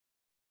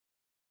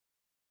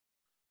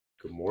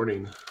Good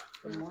morning.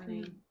 Good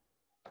morning.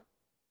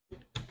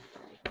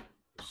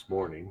 This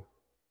morning,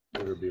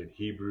 we're going to be in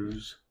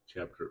Hebrews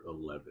chapter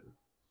 11.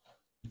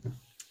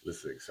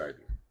 This is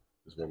exciting.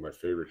 This is one of my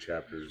favorite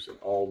chapters in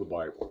all the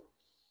Bible.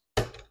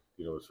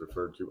 You know, it's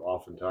referred to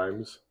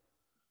oftentimes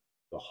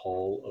the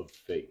Hall of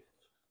Faith.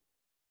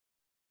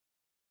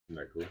 Isn't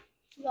that cool?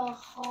 The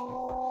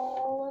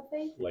Hall of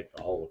Faith? Like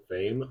the Hall of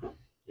Fame,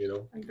 you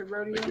know? Like the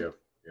rodeo. Like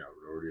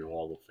Rodeo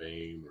Hall of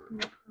Fame or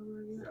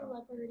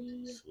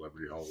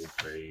Celebrity Hall of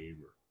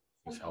Fame or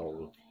these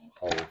Hall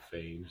of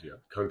Fames,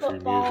 Country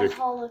Football Music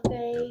Hall of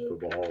Fame.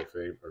 Football Hall of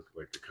Fame, or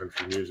like the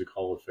Country Music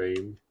Hall of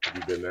Fame. Have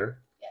you been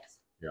there? Yes.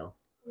 Yeah.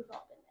 We've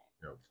all been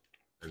there. Yeah.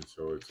 And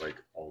so it's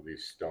like all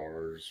these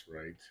stars,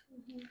 right?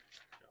 Mm-hmm.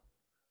 Yeah.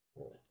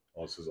 Well,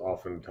 also is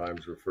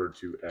oftentimes referred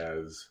to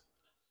as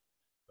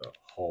the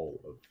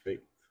Hall of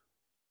Faith.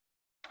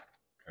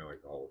 Kind of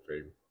like the Hall of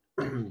Fame.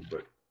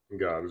 But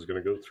God is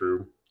going to go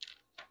through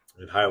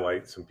and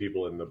highlight some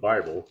people in the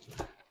Bible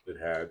that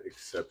had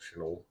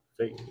exceptional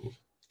faith.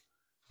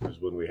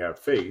 Because when we have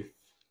faith,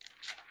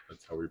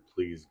 that's how we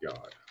please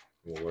God.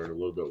 And we'll learn a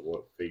little bit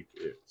what faith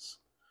is.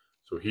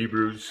 So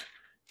Hebrews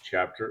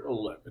chapter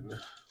 11. We'll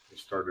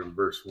start in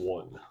verse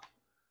 1.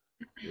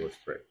 Let's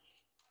pray.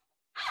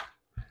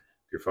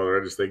 Dear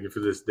Father, I just thank you for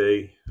this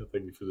day. I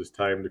thank you for this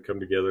time to come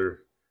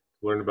together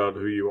to learn about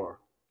who you are,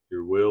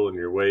 your will and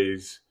your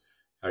ways,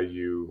 how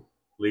you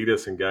lead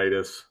us and guide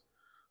us.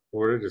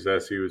 Lord, I just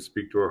ask you would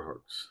speak to our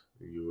hearts.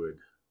 You would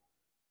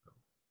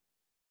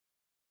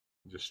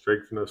just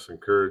strengthen us,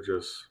 encourage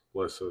us,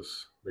 bless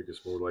us, make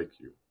us more like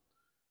you.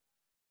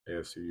 I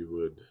ask that you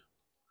would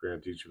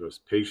grant each of us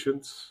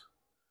patience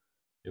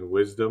and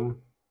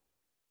wisdom,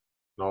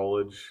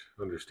 knowledge,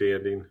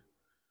 understanding.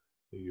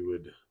 That you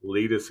would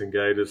lead us and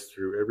guide us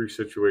through every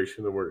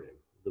situation that we're in.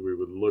 That we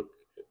would look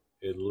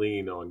and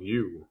lean on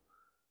you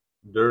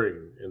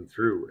during and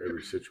through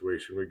every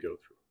situation we go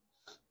through.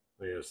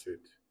 I ask that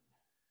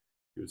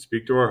you would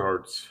speak to our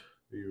hearts,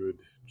 that you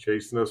would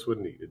chasten us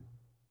when needed,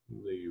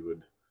 that you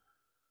would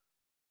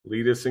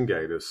lead us and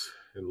guide us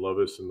and love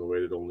us in the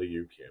way that only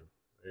you can.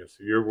 I ask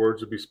that your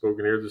words would be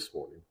spoken here this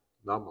morning,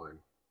 not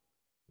mine.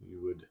 You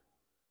would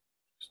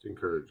just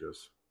encourage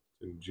us.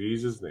 In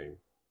Jesus' name,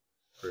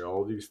 pray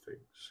all these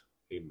things.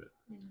 Amen.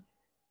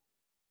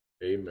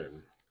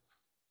 Amen.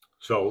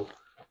 So,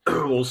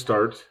 we'll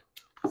start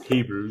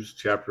Hebrews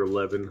chapter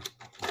 11,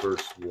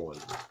 verse 1.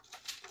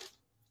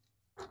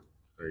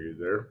 Are you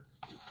there?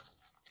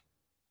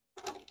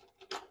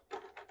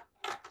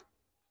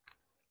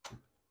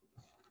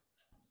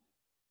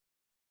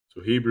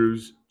 So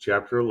Hebrews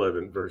chapter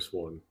 11, verse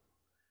 1.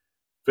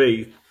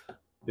 Faith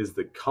is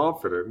the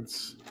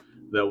confidence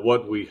that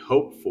what we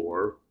hope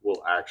for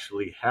will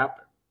actually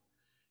happen.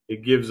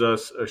 It gives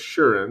us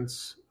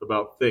assurance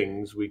about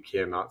things we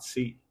cannot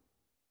see.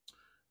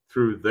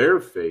 Through their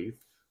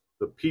faith,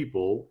 the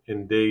people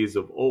in days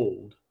of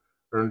old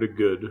earned a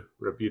good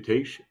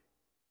reputation.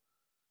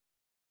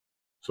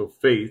 So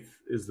faith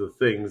is the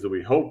things that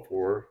we hope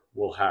for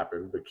will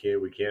happen, but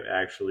we can't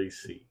actually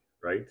see,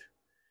 right?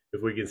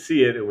 If we can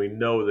see it and we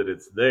know that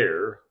it's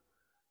there,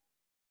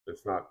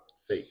 that's not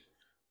faith,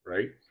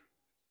 right?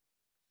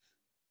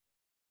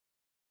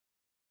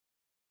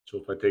 So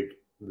if I take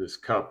this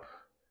cup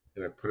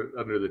and I put it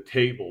under the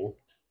table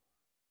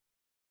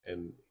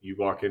and you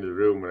walk into the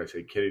room and I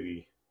say,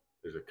 Kennedy,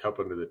 there's a cup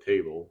under the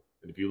table.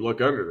 And if you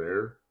look under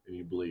there and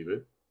you believe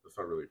it, that's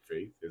not really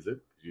faith, is it?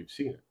 Because you've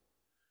seen it.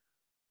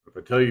 But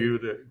if I tell you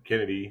that,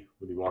 Kennedy,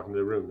 when you walk into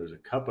the room, there's a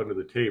cup under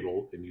the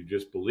table and you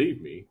just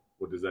believe me,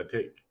 what does that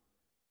take?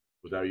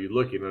 Without you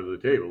looking under the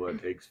table, that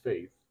takes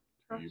faith.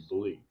 Trust. You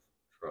believe.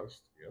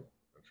 Trust. Yep,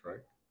 that's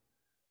right.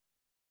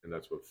 And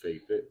that's what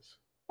faith is.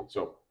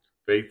 So,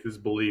 faith is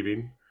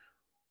believing.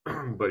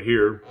 But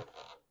here,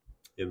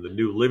 in the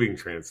New Living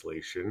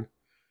Translation,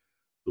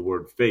 the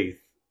word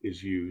faith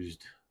is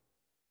used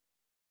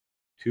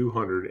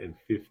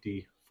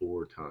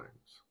 254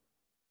 times.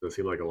 Does that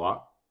seem like a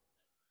lot?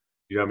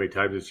 You know how many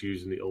times it's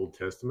used in the Old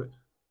Testament?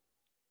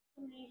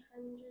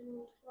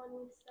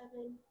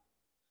 327.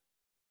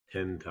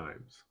 10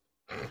 times.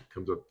 It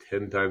comes up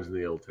 10 times in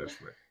the Old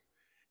Testament.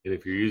 And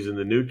if you're using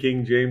the New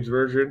King James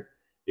Version,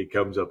 it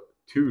comes up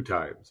 2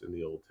 times in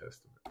the Old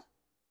Testament.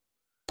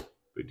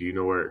 But do you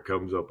know where it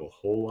comes up a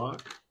whole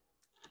lot?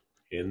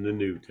 In the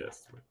New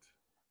Testament.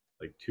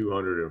 Like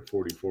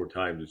 244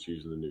 times it's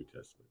used in the New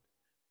Testament.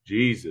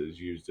 Jesus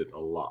used it a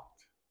lot.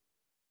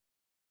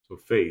 So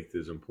faith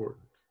is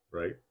important,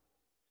 right?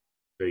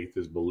 Faith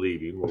is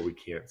believing what we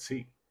can't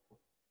see.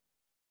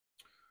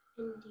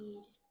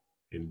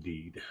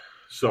 Indeed.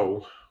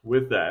 So,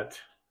 with that,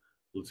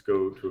 let's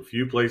go to a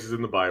few places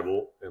in the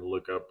Bible and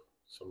look up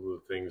some of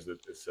the things that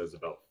it says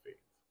about faith.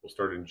 We'll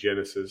start in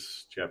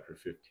Genesis chapter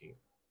 15.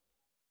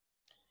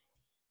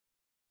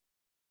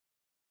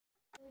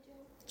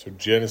 So,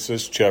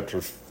 Genesis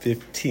chapter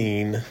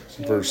 15,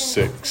 verse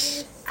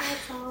 6.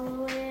 That's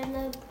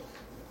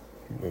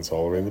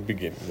all the way in the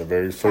beginning. The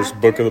very first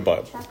book of the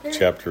Bible.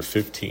 Chapter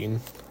 15.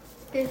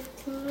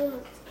 15,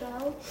 let's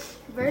go.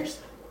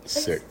 Verse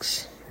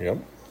 6. Yep.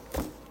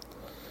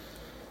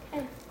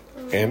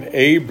 And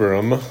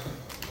Abram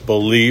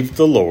believed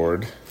the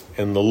Lord,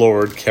 and the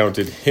Lord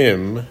counted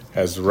him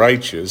as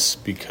righteous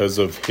because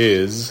of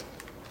his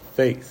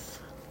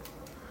faith.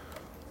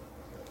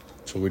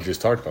 So we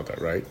just talked about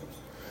that, right?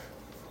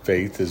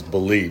 Faith is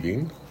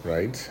believing,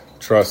 right?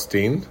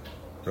 Trusting,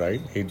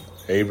 right?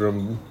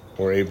 Abram,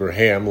 or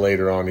Abraham,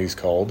 later on he's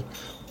called,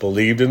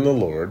 believed in the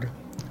Lord.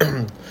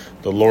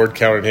 The Lord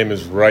counted him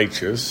as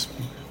righteous,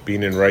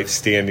 being in right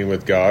standing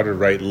with God or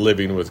right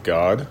living with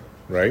God,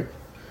 right?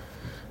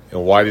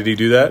 And why did he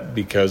do that?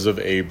 Because of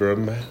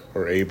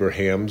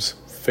Abraham's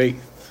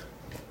faith,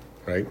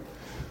 right?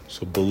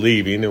 So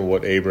believing in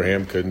what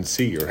Abraham couldn't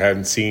see or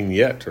hadn't seen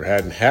yet or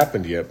hadn't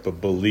happened yet, but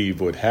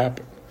believe would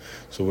happen.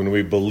 So when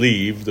we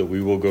believe that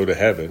we will go to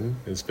heaven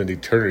and spend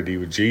eternity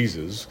with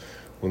Jesus,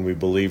 when we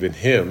believe in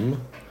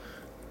him,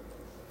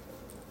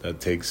 that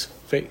takes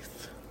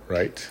faith,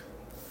 right?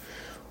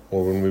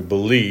 Or when we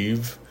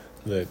believe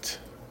that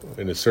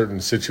in a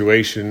certain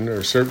situation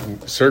or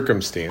certain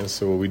circumstance,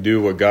 so we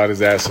do what God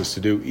has asked us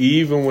to do,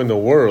 even when the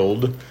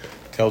world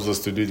tells us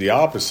to do the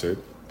opposite,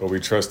 but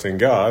we trust in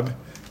God,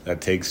 that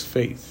takes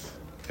faith,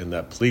 and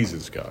that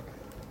pleases God.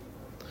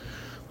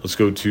 Let's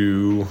go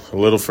to a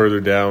little further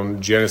down,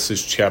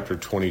 Genesis chapter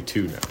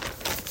 22 now.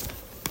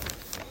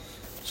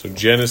 So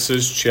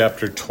Genesis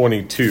chapter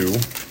 22,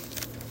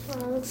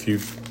 a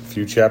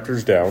few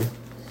chapters down,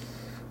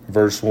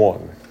 verse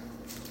 1.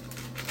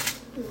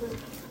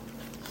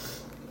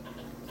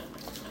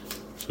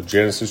 So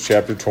Genesis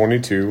chapter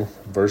 22,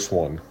 verse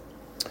 1.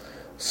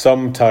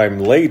 Sometime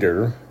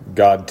later,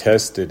 God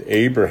tested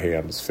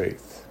Abraham's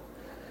faith.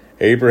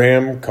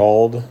 Abraham,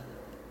 God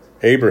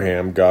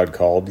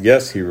called.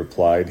 Yes, he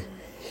replied,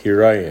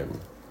 here I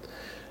am.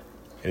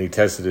 And he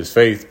tested his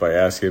faith by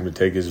asking him to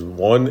take his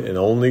one and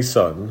only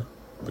son,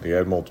 but he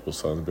had multiple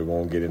sons, but we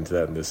won't get into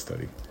that in this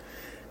study,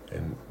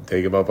 and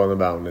take him up on the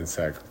mountain and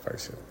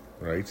sacrifice him,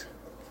 right?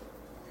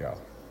 Yeah.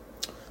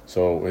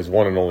 So his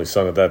one and only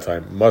son at that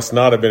time must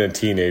not have been a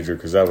teenager,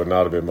 because that would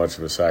not have been much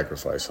of a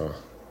sacrifice, huh?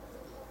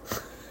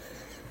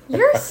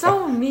 You're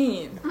so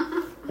mean.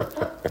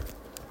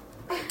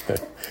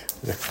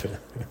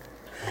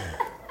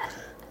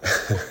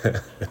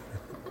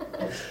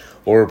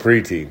 Or a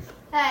preteen.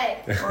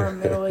 Hey. Or a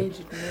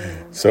middle-aged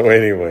man. So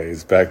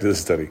anyways, back to the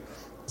study.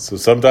 So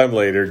sometime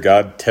later,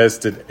 God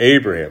tested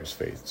Abraham's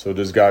faith. So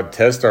does God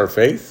test our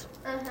faith?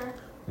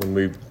 When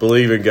we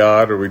believe in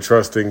God or we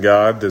trust in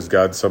God, does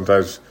God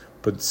sometimes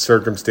put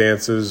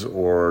circumstances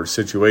or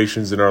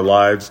situations in our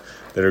lives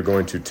that are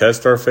going to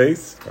test our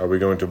faith? Are we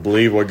going to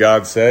believe what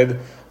God said,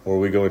 or are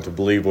we going to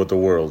believe what the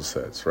world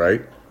says,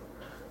 right?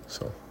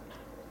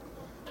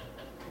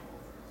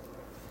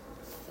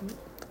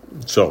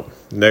 So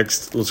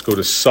next, let's go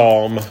to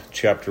Psalm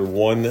chapter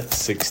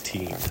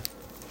 116.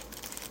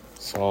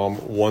 Psalm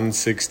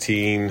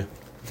 116,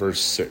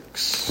 verse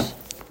 6.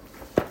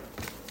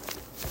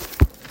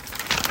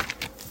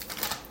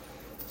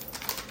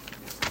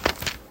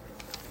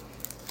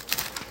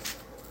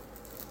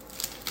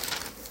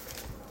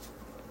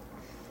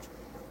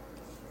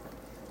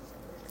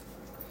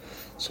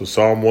 So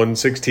Psalm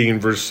 116,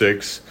 verse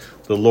 6,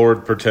 the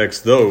Lord protects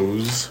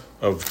those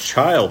of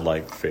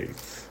childlike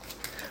faith.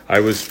 I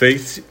was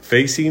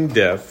facing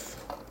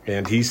death,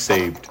 and he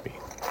saved me.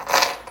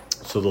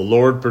 So the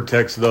Lord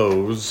protects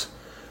those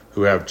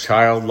who have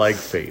childlike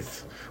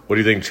faith. What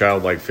do you think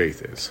childlike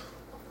faith is?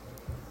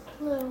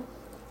 Little.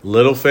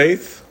 Little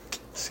faith?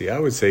 See, I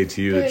would say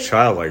to you that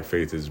childlike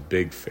faith is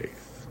big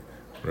faith,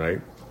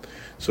 right?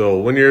 So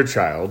when you're a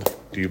child,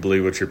 do you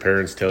believe what your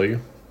parents tell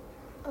you?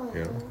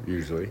 You know,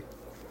 usually.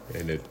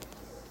 And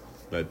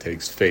that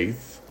takes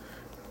faith,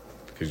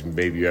 because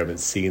maybe you haven't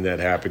seen that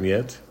happen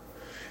yet.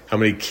 How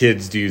many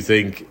kids do you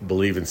think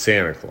believe in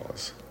Santa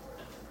Claus?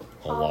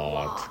 A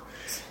lot.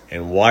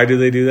 And why do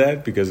they do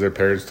that? Because their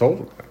parents told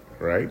them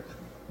that, right?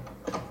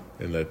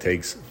 And that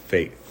takes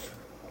faith.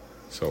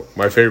 So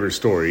my favorite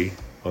story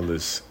on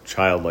this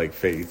childlike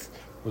faith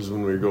was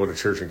when we were going to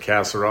church in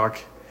Castle Rock,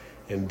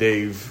 and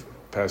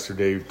Pastor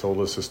Dave told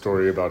us a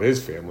story about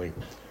his family,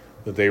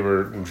 that they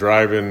were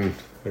driving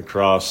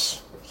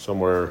across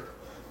somewhere,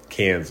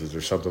 Kansas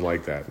or something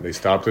like that. And they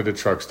stopped at a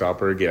truck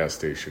stop or a gas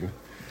station,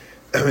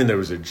 and there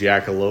was a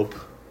jackalope.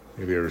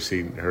 Have you ever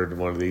heard of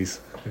one of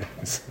these?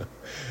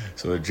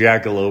 So a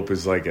jackalope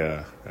is like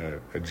a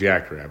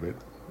jackrabbit,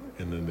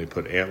 and then they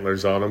put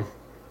antlers on them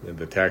in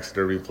the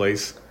taxidermy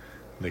place,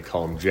 and they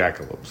call them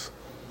jackalopes.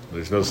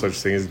 There's no such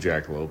thing as a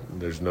jackalope.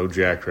 There's no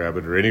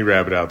jackrabbit or any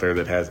rabbit out there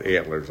that has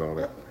antlers on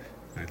it.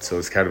 And so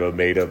it's kind of a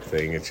made-up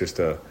thing. It's just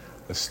a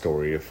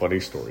story, a funny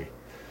story.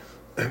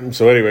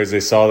 So anyways, they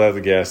saw that at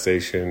the gas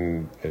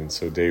station, and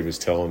so Dave was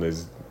telling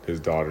his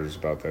daughters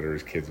about that, or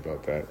his kids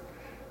about that,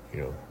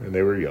 and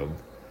they were young.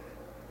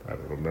 I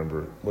don't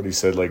remember what he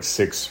said, like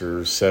 6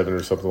 or 7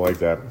 or something like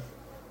that.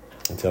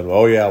 And tell them,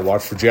 oh yeah,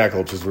 watch for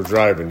jackalopes as we're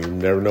driving. You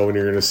never know when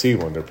you're going to see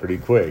one. They're pretty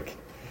quick.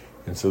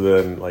 And so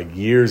then, like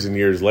years and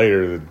years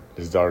later,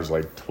 his daughter's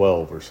like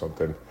 12 or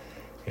something,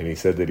 and he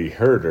said that he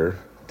heard her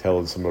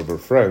telling some of her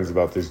friends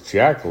about this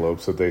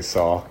jackalopes that they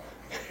saw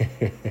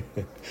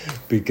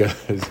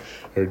because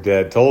her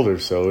dad told her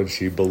so and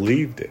she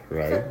believed it,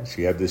 right?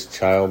 She had this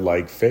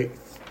childlike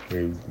faith.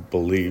 You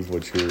believe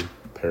what your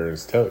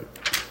parents tell you.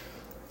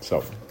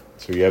 So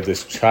you have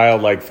this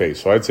childlike faith.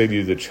 So I'd say to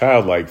you, the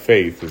childlike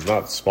faith is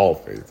not small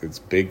faith, it's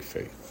big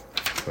faith,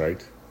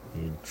 right?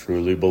 You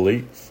truly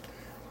believe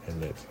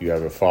and that you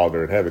have a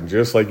Father in heaven,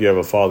 just like you have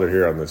a Father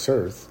here on this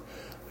earth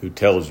who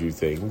tells you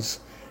things,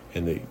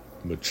 and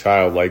the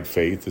childlike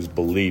faith is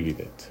believing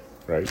it,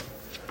 right?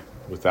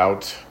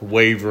 Without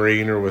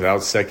wavering or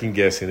without second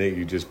guessing it,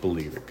 you just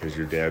believe it because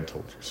your dad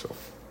told you so,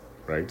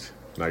 right?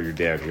 Not your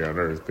dad here on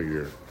earth, but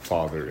your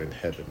Father in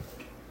heaven.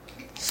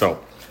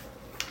 So,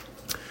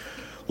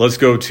 let's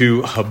go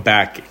to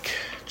Habakkuk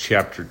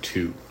chapter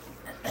 2,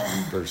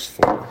 verse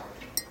 4.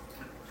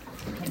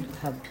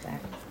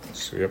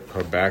 So,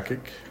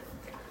 Habakkuk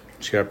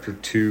chapter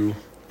 2,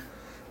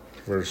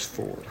 verse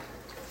 4.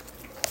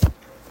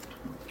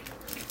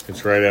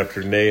 It's right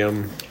after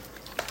Nahum.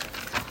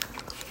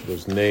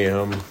 There's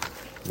Nahum,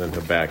 then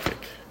Habakkuk.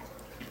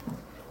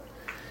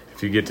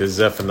 If you get to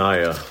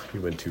Zephaniah,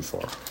 you went too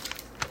far.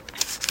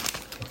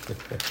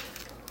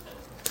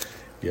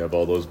 You have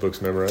all those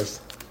books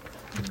memorized?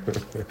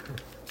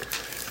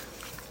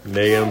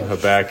 Nahum,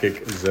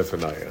 Habakkuk,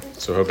 Zephaniah.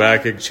 So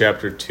Habakkuk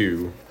chapter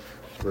 2,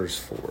 verse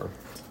 4.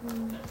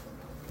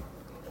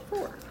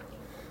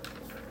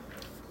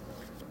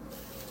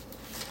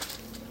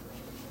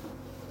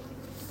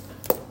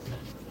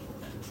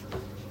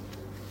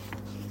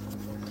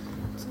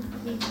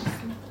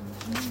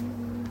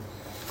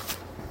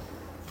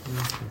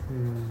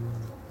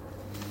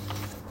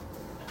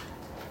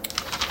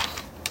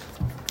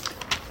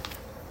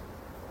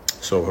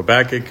 So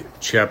Habakkuk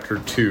chapter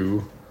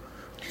 2,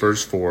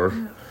 verse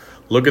 4.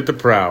 Look at the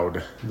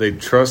proud. They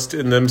trust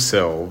in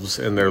themselves,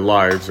 and their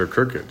lives are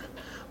crooked.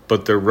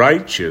 But the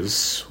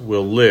righteous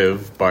will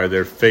live by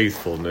their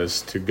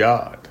faithfulness to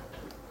God.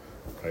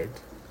 Right?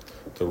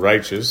 The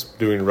righteous,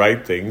 doing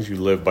right things, you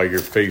live by your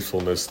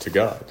faithfulness to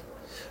God.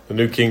 The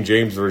New King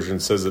James Version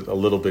says it a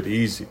little bit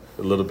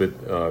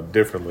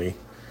differently.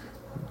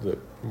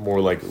 More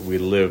like we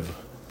live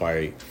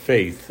by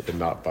faith and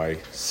not by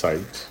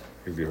sight.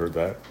 Have you heard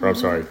that? Or, I'm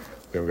sorry,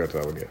 we haven't got to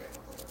that one yet.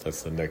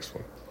 That's the next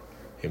one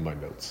in my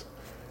notes.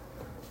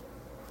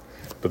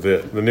 But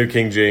the New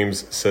King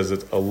James says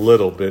it a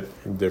little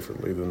bit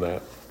differently than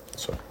that.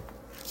 So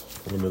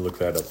let me look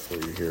that up for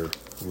you here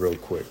real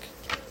quick.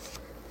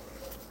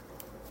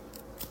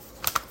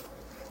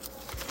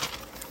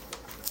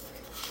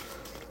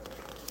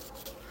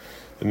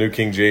 The New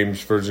King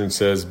James Version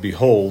says,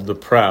 "Behold, the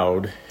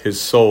proud, his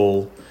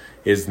soul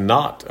is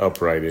not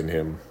upright in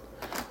him,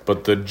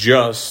 but the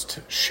just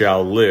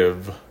shall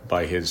live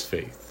by his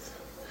faith."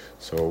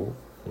 So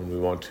when we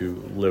want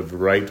to live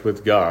right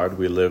with God,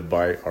 we live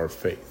by our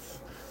faith.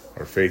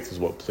 Our faith is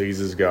what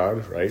pleases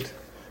God, right?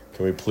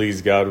 Can we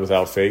please God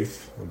without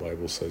faith? The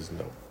Bible says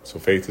no. So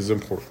faith is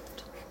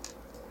important.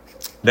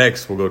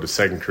 Next, we'll go to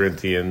 2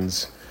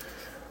 Corinthians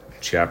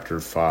chapter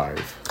 5,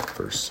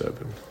 verse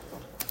 7.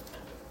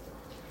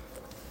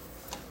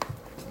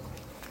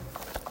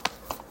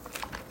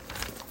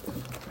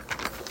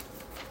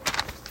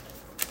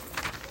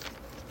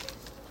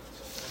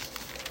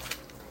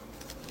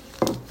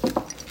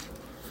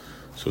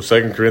 So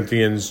 2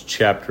 Corinthians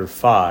chapter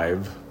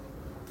 5,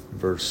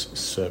 verse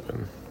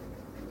 7.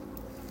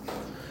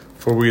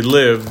 For we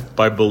live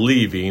by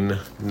believing,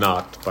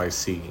 not by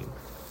seeing.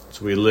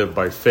 So we live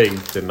by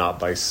faith and not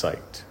by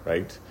sight,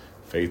 right?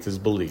 Faith is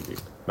believing.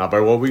 Not by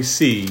what we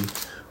see,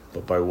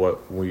 but by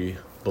what we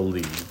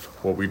believe.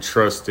 What we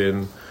trust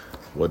in,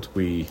 what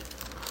we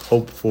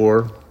hope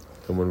for.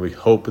 And when we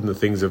hope in the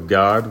things of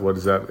God, what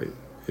is that?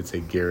 It's a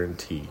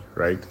guarantee,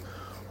 right?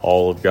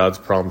 All of God's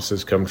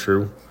promises come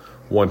true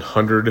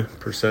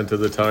 100% of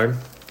the time.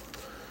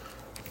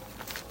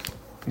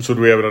 So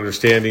do we have an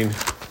understanding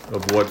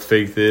of what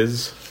faith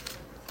is?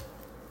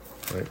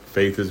 Right?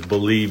 Faith is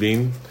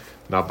believing,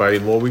 not by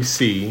what we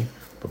see,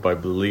 but by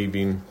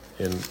believing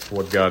in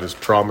what God has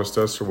promised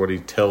us or what he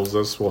tells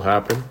us will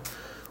happen.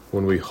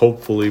 When we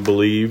hopefully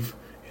believe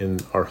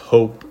in our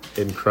hope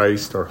in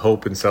Christ, our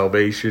hope in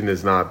salvation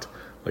is not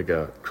like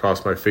a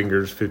cross my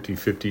fingers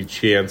 50-50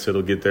 chance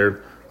it'll get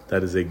there.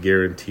 That is a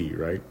guarantee,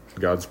 right?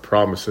 God's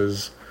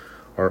promises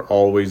are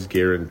always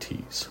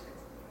guarantees.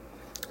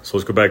 So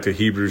let's go back to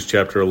Hebrews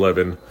chapter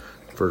 11,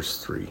 verse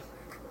 3.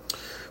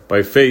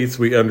 By faith,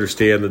 we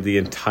understand that the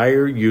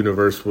entire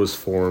universe was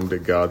formed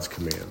at God's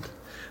command,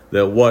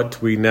 that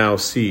what we now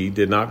see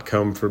did not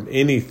come from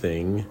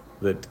anything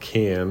that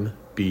can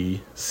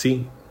be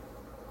seen.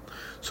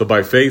 So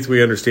by faith,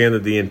 we understand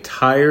that the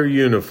entire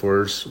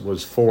universe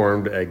was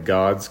formed at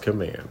God's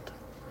command.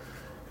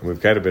 And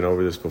we've kind of been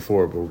over this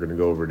before, but we're going to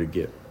go over it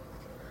again.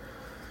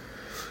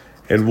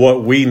 And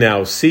what we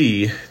now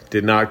see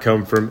did not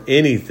come from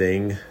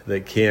anything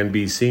that can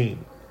be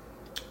seen.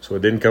 So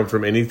it didn't come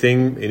from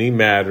anything, any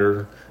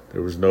matter.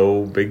 There was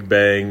no Big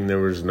Bang.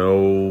 There was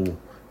no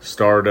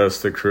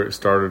stardust that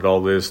started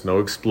all this, no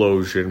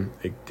explosion.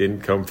 It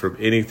didn't come from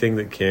anything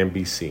that can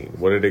be seen.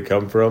 What did it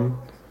come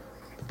from?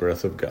 The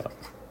breath of God,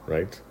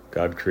 right?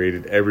 God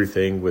created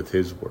everything with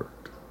his word.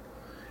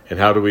 And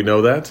how do we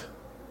know that?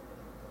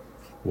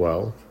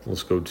 Well,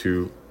 let's go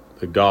to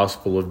the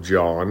Gospel of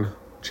John,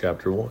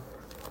 chapter 1.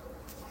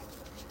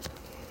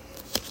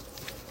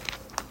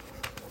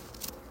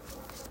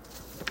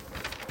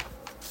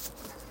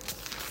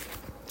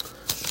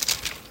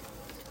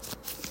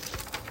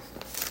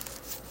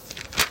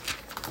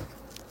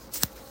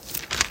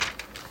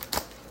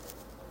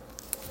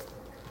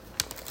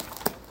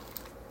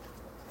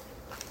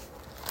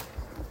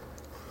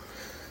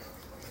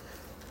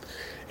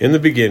 In the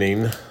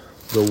beginning,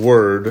 the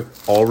Word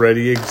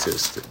already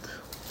existed.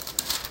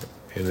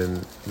 And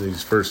in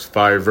these first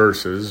 5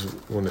 verses,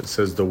 when it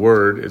says the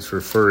Word, it's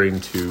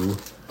referring to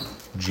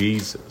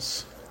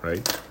Jesus,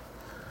 right?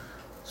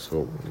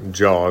 So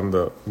John,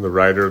 the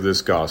writer of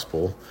this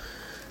gospel,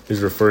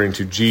 is referring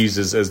to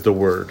Jesus as the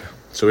Word.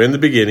 So in the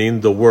beginning,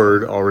 the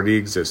Word already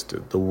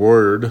existed. The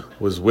Word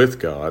was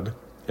with God,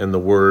 and the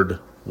Word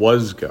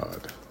was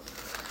God.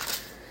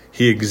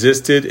 He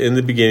existed in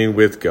the beginning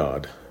with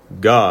God.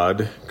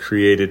 God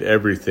created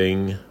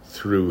everything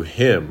through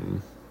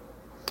him,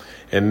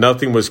 and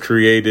nothing was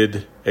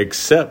created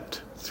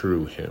except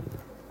through him.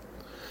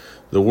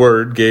 The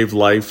Word gave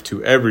life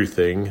to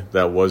everything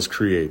that was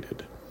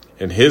created,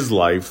 and his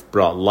life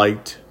brought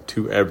light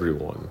to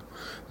everyone.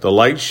 The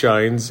light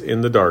shines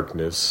in the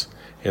darkness,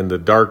 and the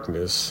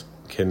darkness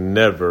can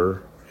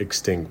never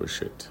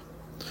extinguish it.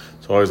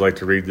 So I always like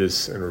to read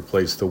this and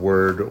replace the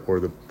word or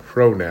the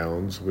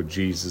pronouns with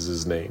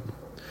Jesus' name.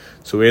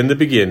 So in the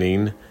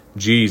beginning,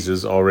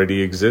 Jesus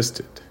already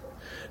existed.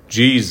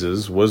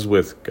 Jesus was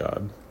with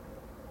God,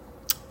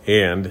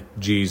 and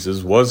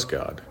Jesus was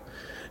God.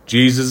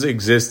 Jesus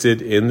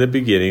existed in the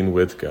beginning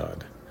with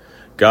God.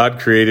 God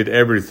created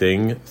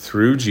everything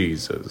through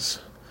Jesus,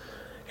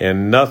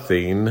 and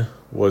nothing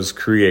was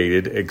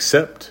created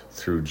except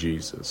through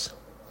Jesus.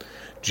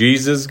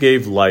 Jesus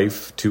gave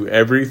life to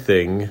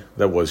everything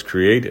that was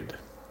created,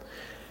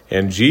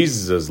 and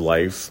Jesus'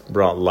 life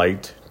brought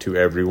light to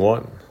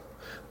everyone.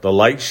 The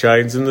light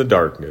shines in the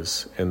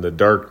darkness, and the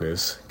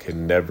darkness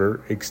can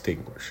never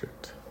extinguish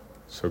it.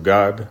 So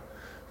God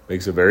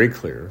makes it very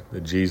clear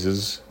that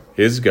Jesus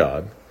is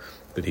God,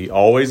 that he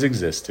always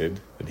existed,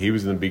 that he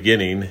was in the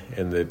beginning,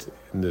 and that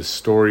in this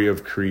story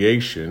of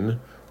creation,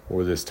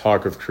 or this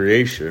talk of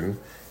creation,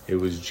 it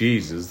was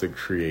Jesus that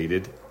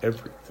created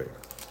everything.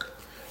 Do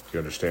you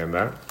understand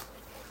that?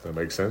 Does that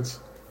make sense?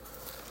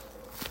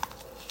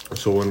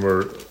 So when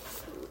we're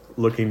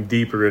looking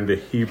deeper into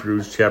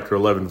Hebrews chapter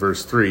 11,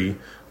 verse 3,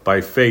 by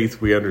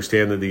faith, we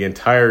understand that the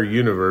entire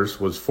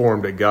universe was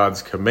formed at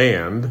God's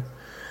command,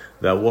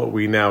 that what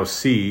we now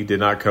see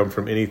did not come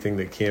from anything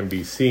that can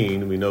be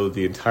seen. We know that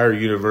the entire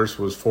universe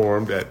was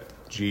formed at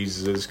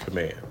Jesus'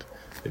 command,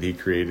 that he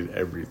created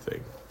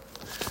everything,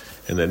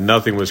 and that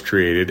nothing was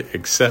created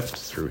except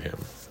through him.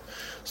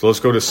 So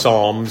let's go to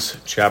Psalm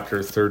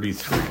chapter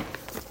 33.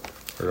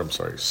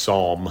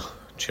 Psalm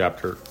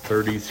chapter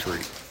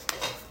 33.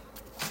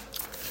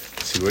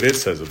 See what it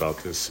says about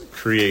this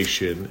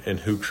creation and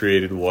who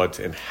created what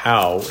and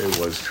how it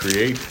was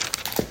created.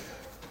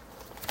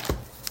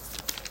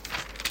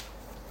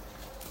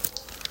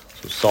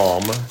 So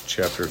Psalm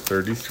chapter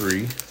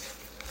 33,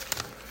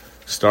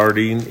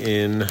 starting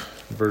in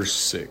verse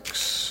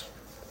 6.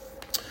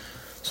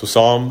 So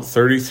Psalm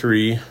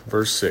 33,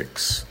 verse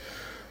 6.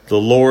 The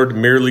Lord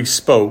merely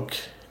spoke,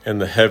 and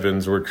the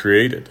heavens were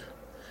created.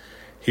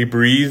 He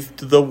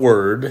breathed the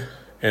word,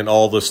 and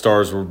all the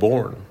stars were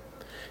born.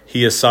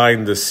 He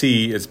assigned the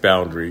sea its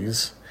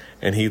boundaries,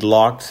 and he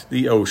locked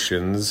the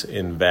oceans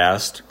in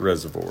vast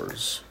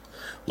reservoirs.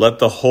 Let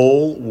the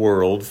whole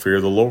world fear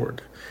the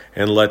Lord,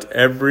 and let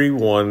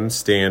everyone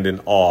stand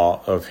in awe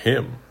of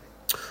him.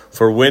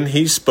 For when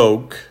he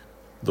spoke,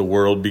 the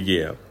world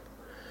began.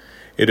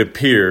 It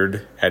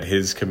appeared at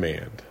his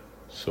command.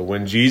 So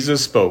when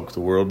Jesus spoke,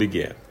 the world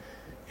began,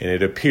 and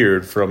it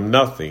appeared from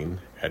nothing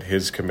at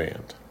his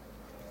command.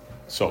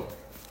 So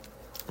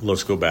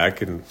let's go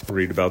back and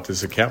read about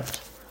this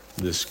account.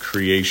 This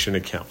creation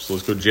account. So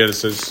let's go to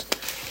Genesis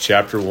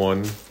chapter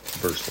 1,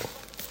 verse 1.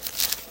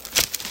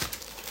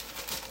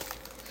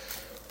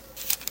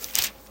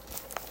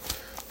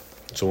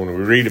 So when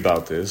we read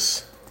about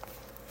this,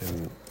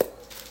 and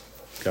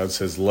God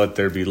says, let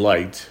there be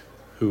light,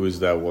 who is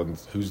that one?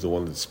 Who's the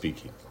one that's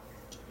speaking?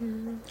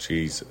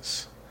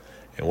 Jesus.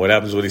 And what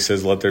happens when he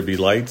says, let there be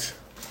light?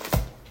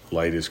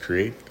 Light is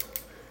created.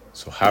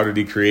 So how did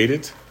he create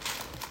it?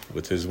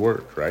 With his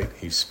word, right?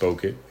 He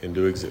spoke it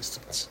into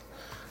existence.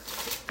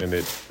 And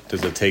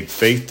does it take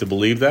faith to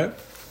believe that?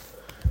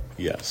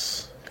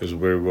 Yes, because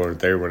we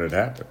weren't there when it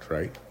happened,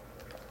 right?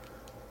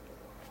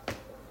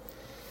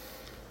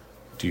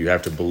 Do you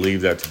have to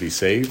believe that to be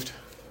saved?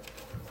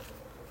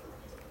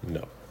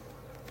 No,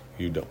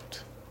 you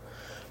don't.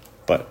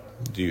 But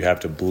do you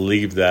have to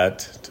believe that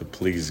to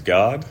please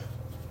God?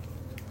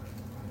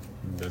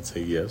 That's a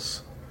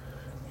yes.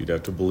 You'd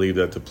have to believe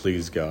that to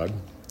please God.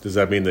 Does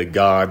that mean that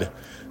God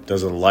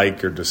doesn't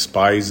like or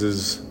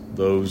despises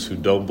those who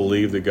don't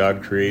believe that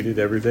God created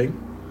everything?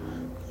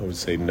 I would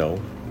say no.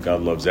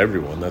 God loves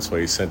everyone. That's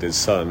why he sent his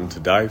son to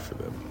die for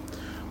them.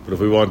 But if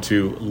we want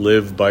to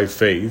live by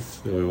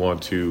faith, and we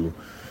want to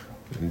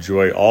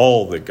enjoy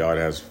all that God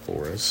has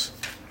for us,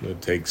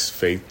 it takes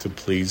faith to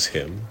please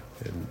him.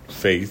 And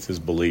faith is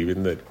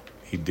believing that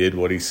he did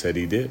what he said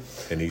he did.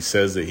 And he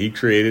says that he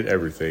created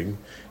everything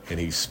and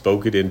he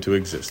spoke it into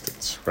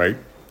existence, right?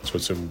 So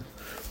it's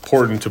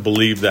important to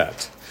believe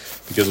that.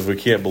 Because if we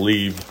can't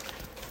believe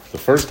the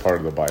first part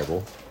of the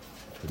Bible,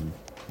 in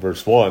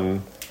verse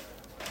 1,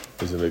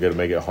 isn't it going to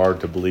make it hard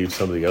to believe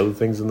some of the other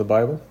things in the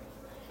Bible?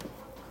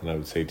 And I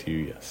would say to you,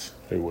 yes,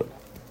 it would.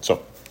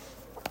 So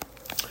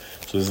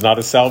this is not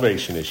a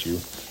salvation issue,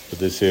 but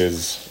this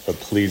is a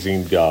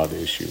pleasing God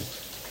issue,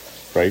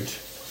 right?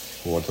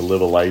 We want to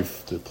live a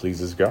life that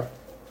pleases God.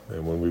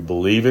 And when we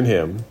believe in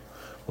him,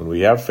 when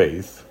we have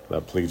faith,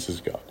 that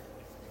pleases God.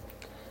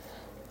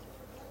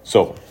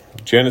 So,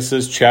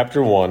 Genesis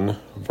chapter 1,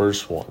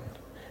 verse 1.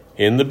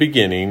 In the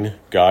beginning,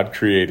 God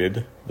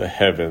created the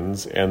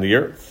heavens and the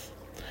earth.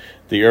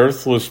 The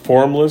earth was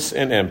formless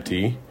and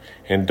empty,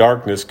 and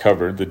darkness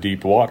covered the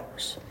deep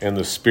waters, and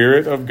the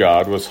Spirit of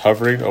God was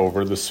hovering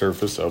over the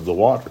surface of the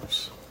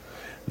waters.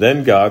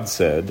 Then God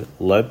said,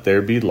 "Let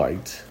there be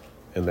light,"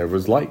 and there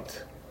was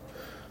light.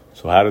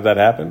 So how did that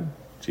happen?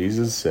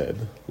 Jesus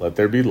said, "Let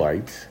there be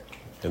light,"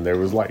 and there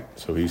was light.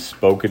 So he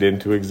spoke it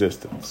into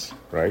existence,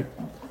 right?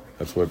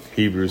 That's what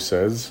Hebrews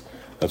says.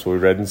 That's what we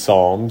read in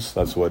Psalms.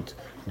 That's what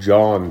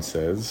John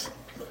says,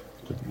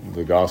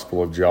 the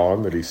Gospel of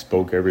John, that he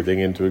spoke everything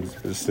into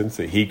existence,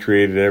 that he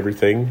created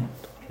everything,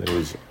 that it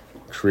was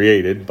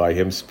created by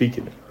him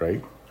speaking it,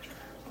 right?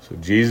 So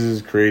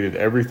Jesus created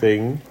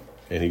everything,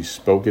 and he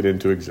spoke it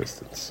into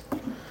existence.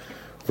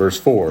 Verse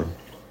 4,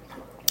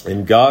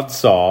 and God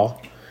saw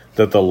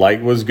that the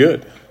light was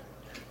good.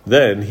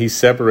 Then he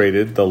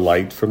separated the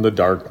light from the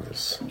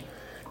darkness.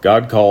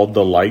 God called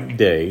the light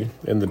day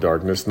and the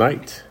darkness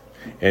night.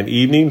 And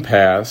evening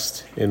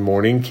passed and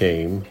morning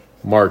came,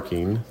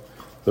 marking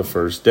the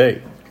first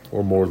day.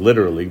 Or more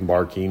literally,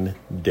 marking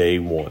day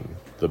one,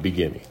 the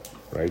beginning,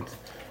 right?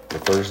 The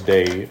first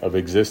day of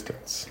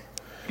existence.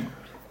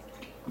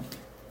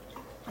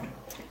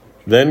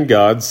 Then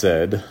God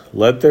said,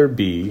 "Let there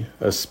be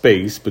a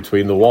space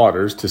between the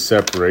waters to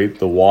separate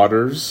the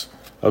waters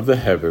of the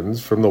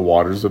heavens from the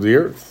waters of the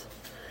earth."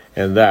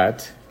 And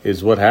that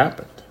is what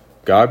happened.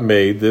 God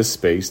made this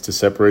space to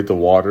separate the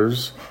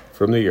waters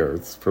from the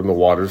earth, from the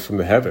waters from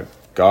the heaven.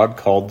 God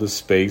called the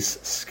space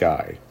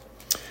sky.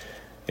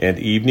 And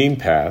evening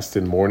passed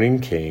and morning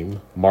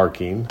came,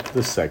 marking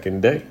the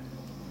second day.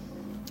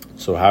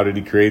 So how did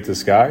he create the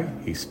sky?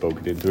 He spoke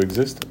it into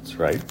existence,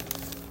 right?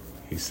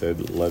 He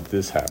said, "Let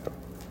this happen."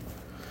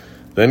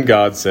 Then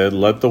God said,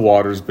 "Let the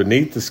waters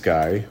beneath the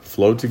sky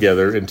flow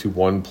together into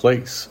one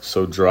place,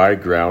 so dry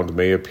ground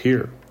may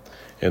appear."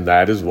 And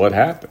that is what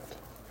happened.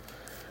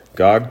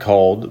 God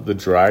called the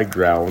dry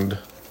ground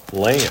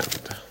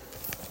land,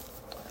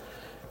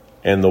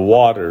 and the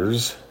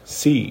waters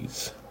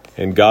seas.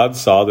 And God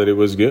saw that it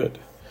was good.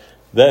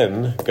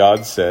 Then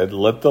God said,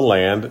 "Let the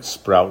land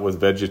sprout with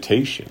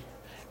vegetation,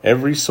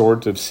 every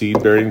sort of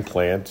seed-bearing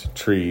plant,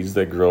 trees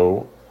that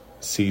grow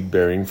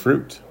seed-bearing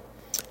fruit.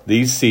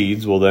 These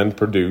seeds will then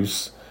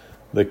produce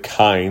the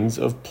kinds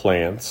of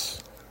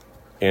plants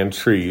and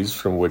trees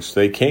from which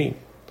they came."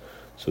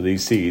 So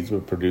these seeds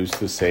would produce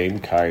the same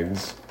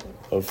kinds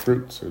of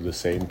fruits, or the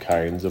same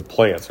kinds of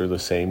plants, or the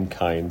same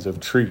kinds of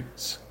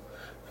trees.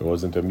 There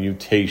wasn't a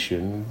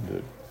mutation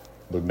that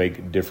would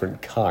make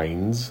different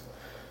kinds,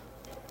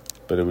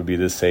 but it would be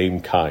the same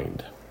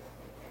kind.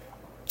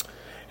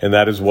 And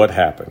that is what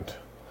happened.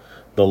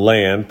 The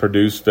land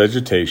produced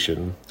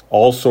vegetation,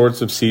 all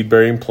sorts of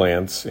seed-bearing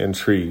plants and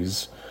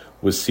trees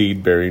with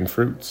seed-bearing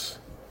fruits.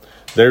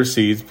 Their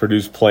seeds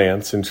produced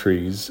plants and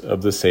trees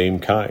of the same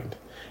kind.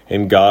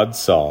 And God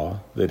saw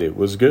that it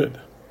was good.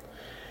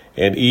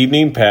 And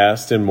evening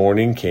passed and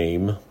morning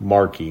came,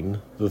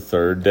 marking the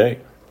third day.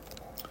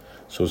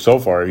 So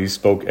far, he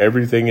spoke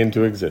everything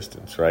into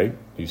existence, right?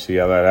 You see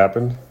how that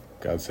happened?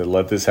 God said,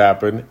 "Let this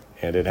happen,"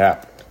 and it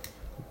happened.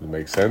 It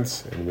makes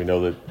sense? And we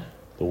know that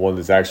the one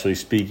that's actually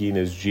speaking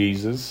is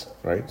Jesus,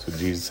 right? So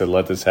Jesus said,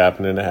 "Let this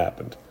happen," and it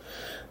happened.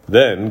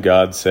 Then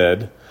God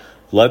said,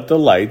 "Let the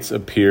lights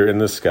appear in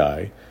the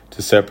sky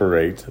to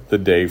separate the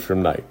day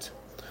from night.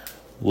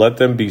 Let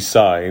them be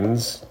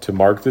signs to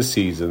mark the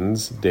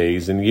seasons,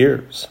 days, and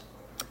years.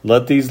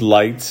 Let these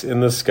lights in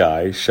the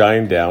sky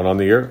shine down on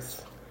the earth."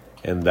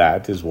 And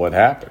that is what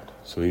happened.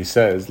 So he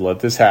says, "Let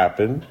this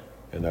happen,"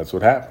 and that's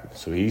what happened.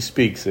 So he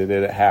speaks it,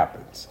 and it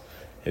happens.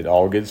 It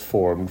all gets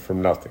formed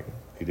from nothing.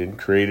 He didn't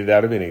create it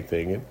out of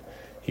anything.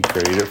 He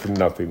created it from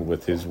nothing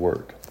with his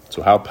word.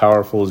 So how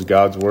powerful is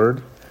God's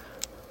word?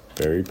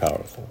 Very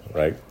powerful,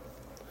 right?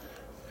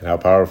 And how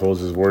powerful is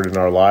his word in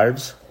our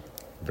lives?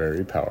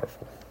 Very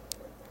powerful.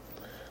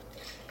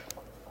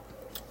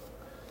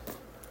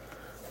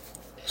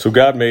 So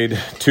God made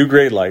two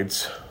great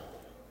lights,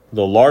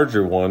 the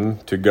larger one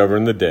to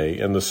govern the day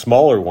and the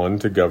smaller one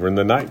to govern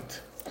the night.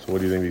 So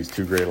what do you think these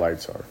two great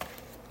lights are?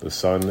 The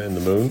sun and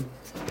the moon,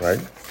 right?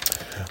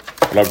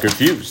 But I'm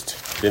confused.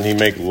 Didn't he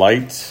make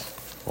light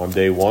on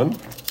day one?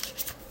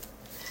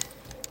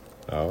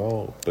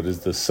 Oh, but is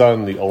the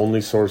sun the only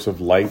source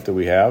of light that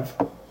we have?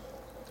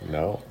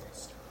 No.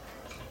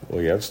 Well,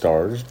 we have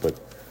stars, but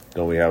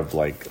don't we have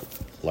like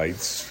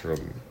lights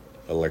from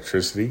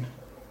electricity?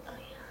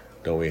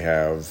 Don't we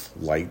have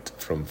light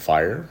from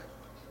fire?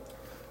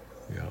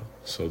 Yeah.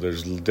 So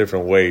there's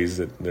different ways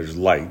that there's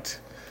light.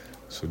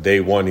 So day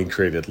one, he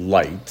created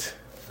light,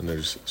 and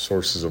there's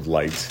sources of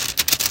light.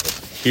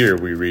 Here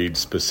we read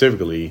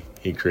specifically,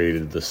 he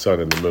created the sun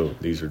and the moon.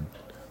 These are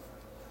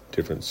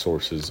different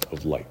sources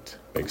of light.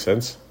 Make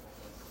sense?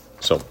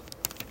 So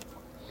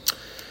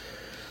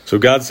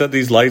God set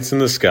these lights in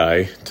the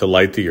sky to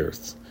light the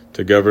earth,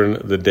 to govern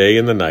the day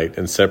and the night,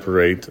 and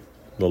separate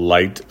the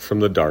light from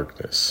the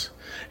darkness.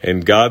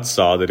 And God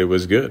saw that it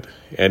was good.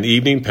 And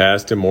evening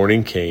passed and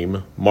morning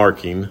came,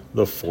 marking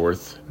the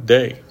fourth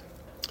day.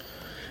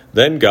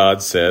 Then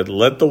God said,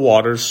 "Let the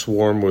waters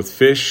swarm with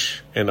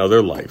fish and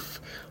other life.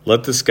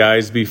 Let the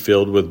skies be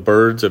filled with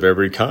birds of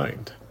every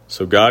kind."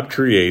 So God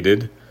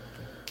created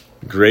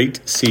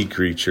great sea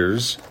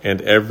creatures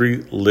and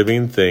every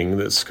living thing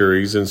that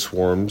scurries and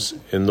swarms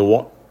in the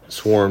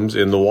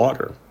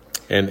water,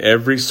 and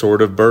every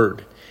sort of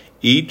bird,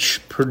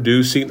 each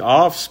producing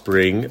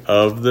offspring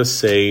of the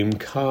same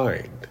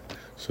kind.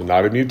 So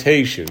not a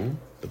mutation,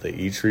 but they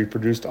each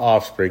reproduced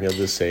offspring of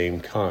the same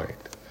kind,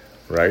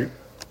 right?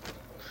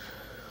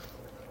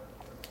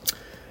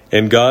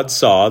 And God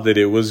saw that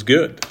it was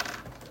good.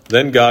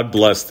 Then God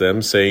blessed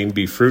them, saying,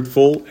 "Be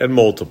fruitful and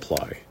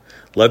multiply.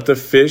 Let the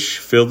fish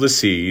fill the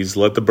seas,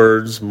 let the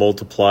birds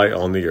multiply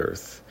on the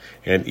earth."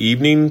 And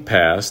evening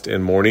passed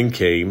and morning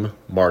came,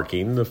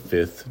 marking the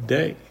fifth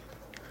day.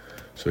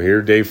 So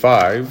here, day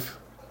 5,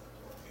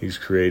 he's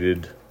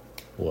created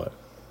what?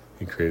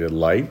 He created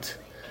light.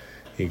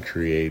 He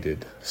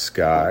created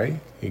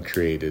sky. He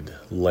created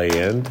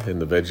land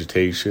and the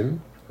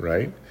vegetation,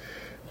 right?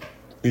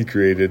 He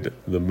created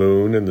the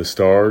moon and the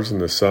stars and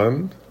the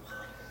sun,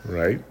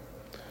 right?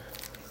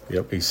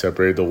 Yep, he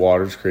separated the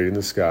waters, creating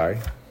the sky.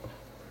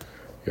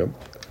 Yep.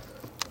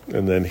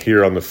 And then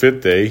here on the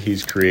 5th day,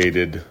 he's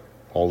created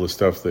all the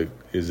stuff that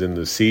is in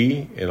the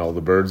sea and all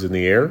the birds in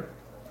the air.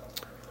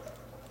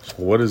 So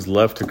what is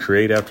left to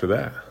create after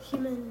that?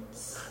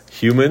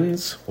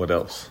 Humans. What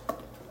else?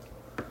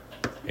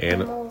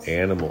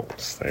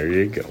 Animals. There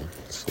you go.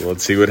 So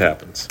let's see what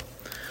happens.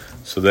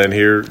 So then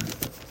here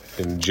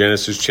in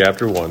Genesis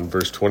chapter 1,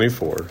 verse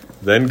 24,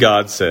 then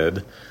God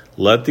said,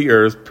 "Let the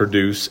earth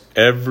produce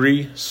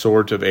every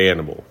sort of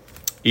animal,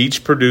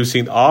 each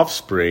producing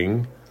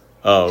offspring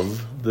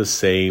of the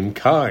same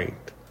kind."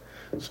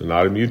 So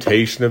not a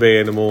mutation of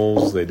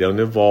animals. They don't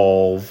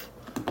evolve,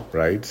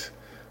 right?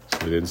 So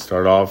we didn't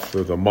start off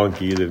with a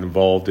monkey that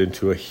evolved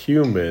into a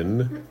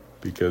human,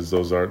 because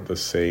those aren't the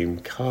same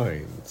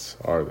kinds,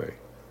 are they?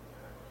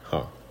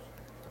 Huh.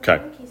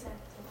 Okay.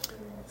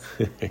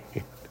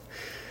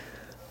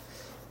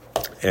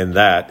 And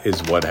that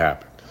is what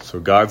happened. So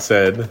God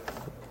said,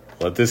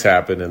 let this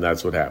happen, and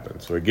that's what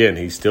happened. So again,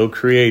 he's still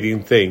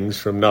creating things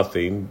from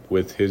nothing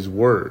with his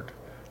word.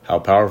 How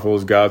powerful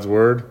is God's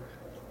word?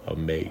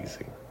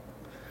 Amazing.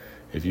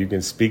 If you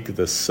can speak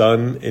the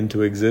sun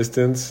into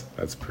existence,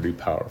 that's pretty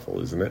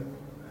powerful, isn't it?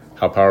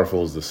 How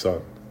powerful is the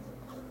sun?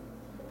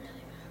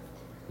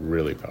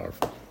 Really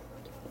powerful.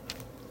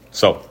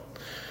 So,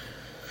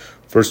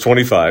 verse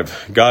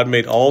 25, God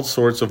made all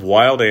sorts of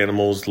wild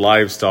animals,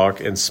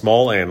 livestock, and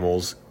small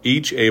animals,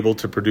 each able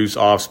to produce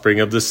offspring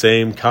of the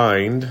same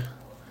kind,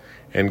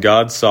 and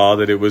God saw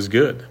that it was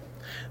good.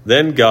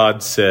 Then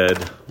God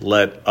said,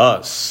 "Let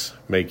us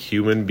make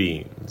human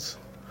beings."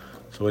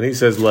 So when he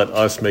says, "Let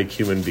us make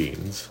human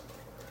beings,"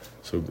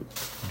 so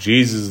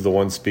Jesus is the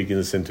one speaking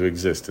this into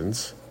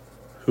existence.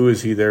 Who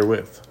is he there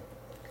with?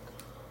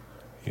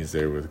 He's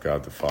there with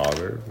God the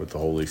Father, with the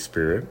Holy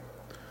Spirit.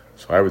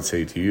 So I would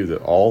say to you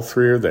that all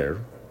three are there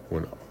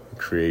when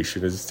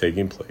creation is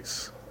taking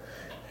place.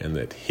 And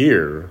that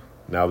here,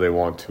 now they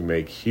want to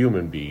make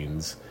human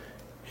beings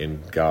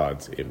in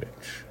God's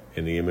image.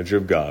 In the image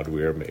of God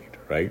we are made,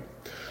 right?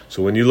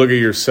 So when you look at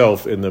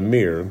yourself in the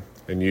mirror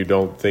and you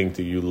don't think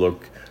that you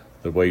look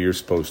the way you're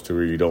supposed to,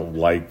 or you don't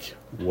like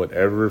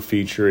whatever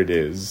feature it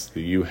is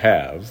that you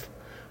have,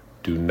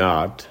 do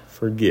not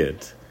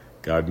forget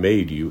God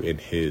made you in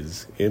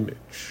his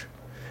image.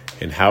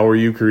 And how are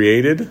you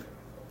created?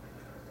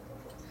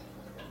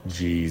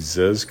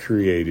 Jesus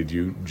created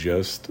you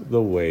just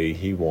the way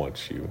he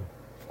wants you,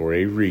 for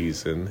a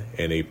reason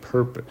and a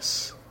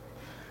purpose.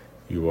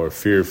 You are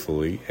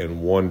fearfully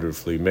and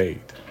wonderfully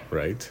made,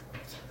 right?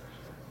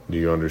 Do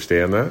you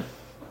understand that?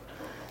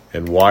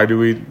 And why do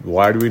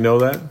we know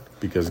that?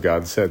 Because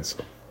God said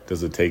so.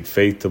 Does it take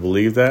faith to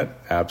believe that?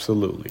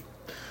 Absolutely.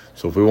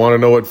 So if we want to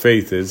know what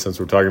faith is, since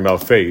we're talking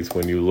about faith,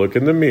 when you look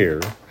in the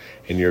mirror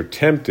and you're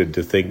tempted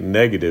to think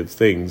negative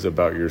things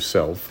about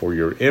yourself or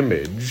your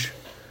image,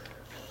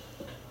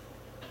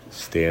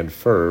 stand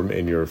firm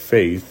in your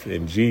faith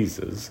in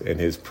Jesus and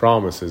his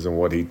promises and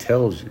what he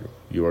tells you.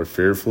 You are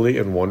fearfully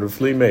and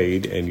wonderfully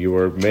made, and you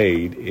are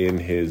made in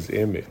his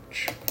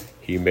image.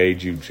 He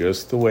made you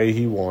just the way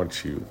he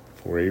wants you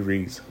for a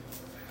reason,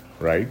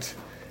 right?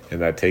 And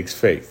that takes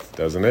faith,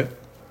 doesn't it?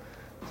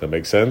 Does that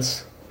make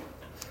sense?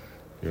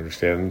 You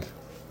understand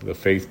the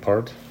faith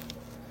part?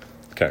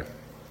 Okay.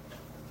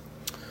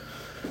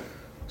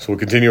 So we'll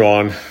continue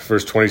on,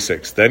 verse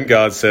 26. Then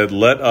God said,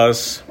 let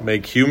us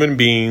make human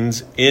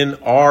beings in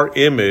our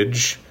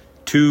image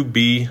to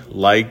be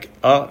like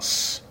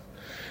us.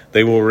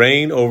 They will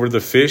reign over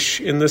the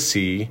fish in the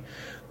sea,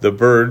 the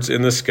birds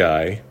in the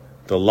sky,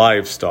 the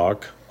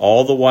livestock,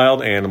 all the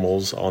wild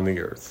animals on the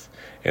earth,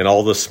 and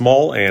all the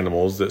small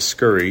animals that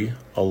scurry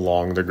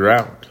along the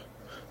ground.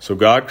 So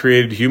God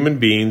created human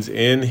beings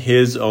in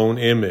his own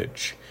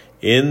image.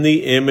 In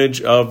the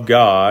image of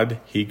God,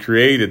 he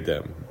created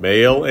them.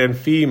 Male and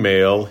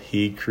female,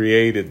 he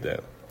created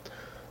them.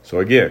 So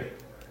again,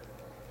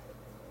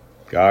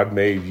 God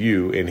made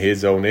you in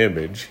his own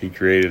image. He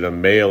created a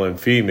male and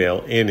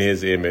female in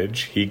his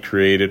image. He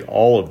created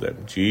all of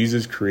them.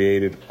 Jesus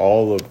created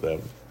all of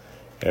them.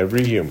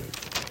 Every human.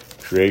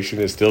 Creation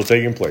is still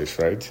taking place,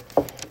 right?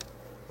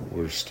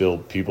 We're still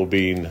people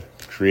being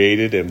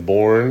created and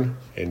born,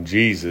 and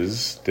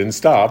Jesus didn't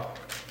stop.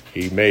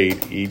 He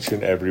made each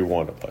and every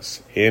one of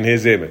us in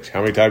his image.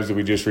 How many times did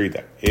we just read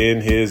that?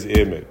 In his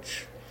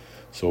image.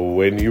 So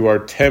when you are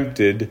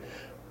tempted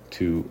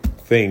to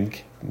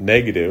think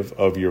negative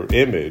of your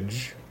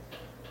image,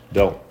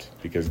 don't,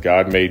 because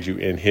God made you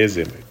in his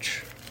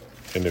image.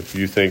 And if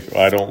you think,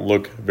 I don't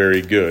look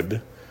very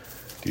good,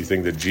 do you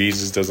think that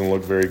Jesus doesn't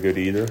look very good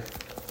either?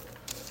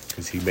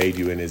 Because he made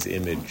you in his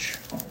image.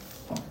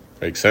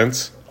 Make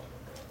sense?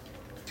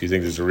 Do you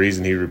think there's a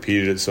reason he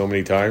repeated it so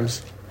many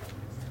times?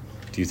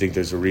 Do you think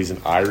there's a reason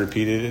I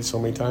repeated it so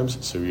many times?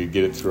 So we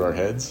get it through our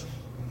heads?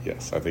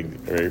 Yes, I think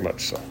very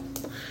much so.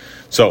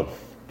 So,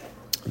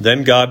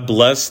 then God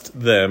blessed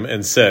them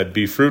and said,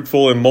 be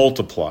fruitful and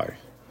multiply.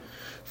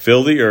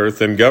 Fill the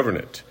earth and govern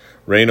it.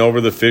 Reign over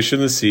the fish in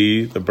the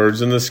sea, the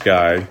birds in the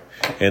sky,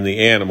 and the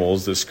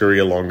animals that scurry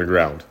along the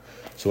ground.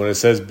 So when it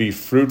says be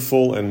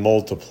fruitful and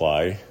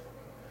multiply,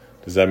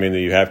 does that mean that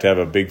you have to have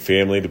a big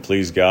family to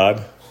please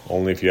God?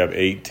 Only if you have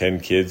 8, 10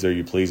 kids are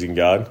you pleasing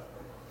God?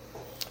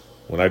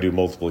 When I do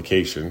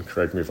multiplication,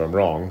 correct me if I'm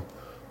wrong,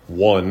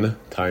 1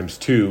 times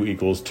 2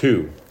 equals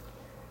 2.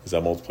 Is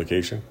that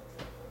multiplication?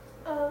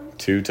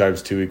 2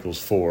 times 2 equals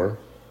 4.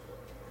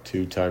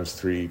 2 times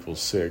 3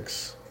 equals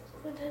 6.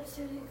 1 times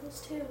 2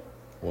 equals 2.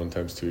 1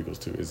 times 2 equals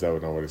 2. Is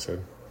that not what it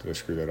said? Did I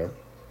screw that up?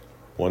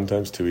 1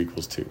 times 2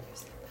 equals 2.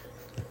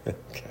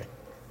 Okay.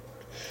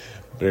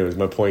 But anyways,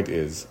 my point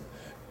is,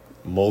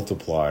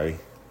 multiply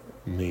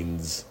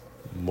means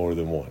more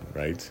than 1,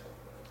 right?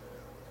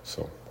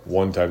 So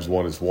 1 times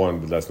 1 is 1,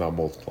 but that's not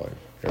multiplying.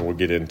 And we'll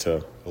get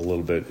into a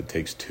little bit, it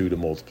takes 2 to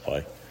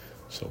multiply.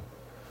 So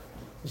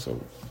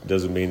it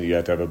doesn't mean that you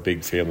have to have a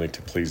big family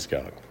to please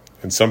God.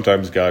 And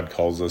sometimes God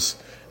calls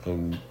us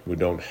and we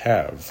don't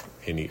have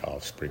any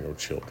offspring or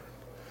children.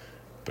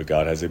 But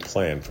God has a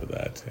plan for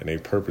that and a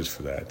purpose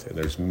for that. And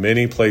there's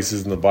many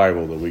places in the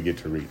Bible that we get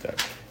to read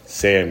that.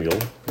 Samuel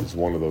is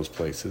one of those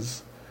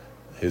places.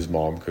 His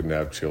mom couldn't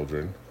have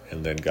children,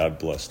 and then God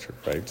blessed her,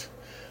 right?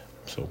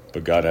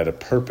 But God had a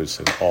purpose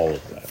in all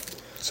of that.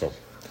 So,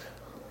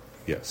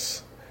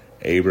 yes.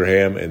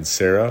 Abraham and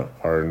Sarah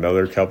are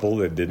another couple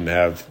that didn't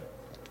have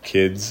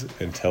kids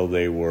until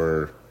they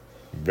were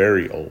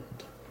very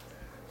old.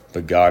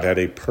 But God had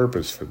a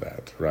purpose for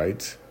that,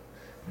 right?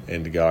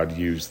 And God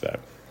used that.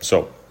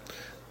 So,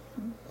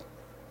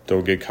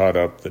 don't get caught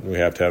up that we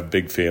have to have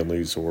big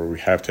families or we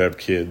have to have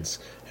kids.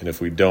 And if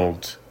we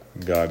don't,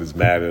 God is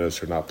mad at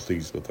us or not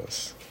pleased with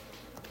us.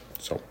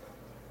 So,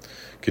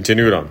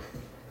 continue it on.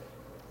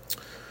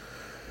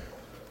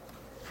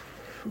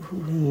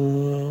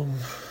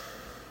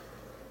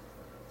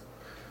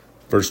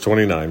 Verse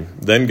 29,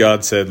 then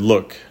God said,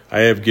 look,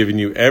 I have given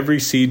you every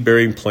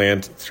seed-bearing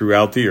plant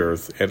throughout the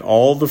earth and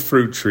all the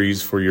fruit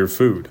trees for your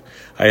food.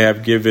 I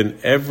have given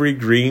every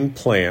green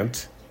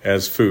plant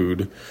as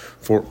food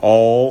for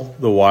all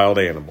the wild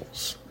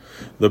animals,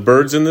 the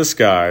birds in the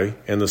sky,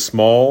 and the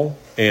small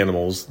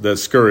animals that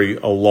scurry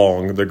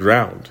along the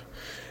ground,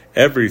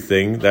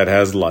 everything that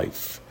has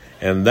life.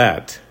 And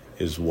that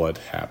is what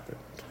happened.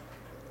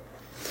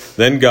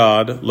 Then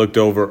God looked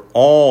over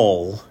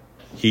all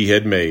he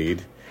had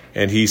made,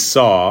 and he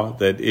saw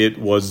that it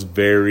was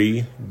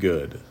very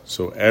good.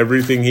 So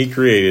everything he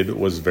created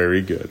was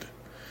very good.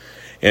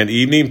 And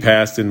evening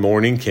passed and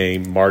morning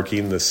came,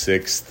 marking the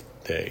 6th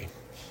day.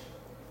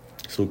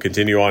 So we'll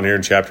continue on here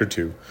in chapter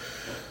 2.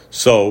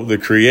 So the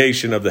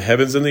creation of the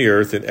heavens and the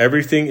earth and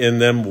everything in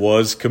them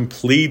was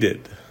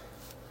completed,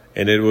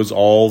 and it was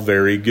all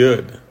very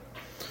good.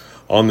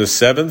 On the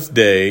 7th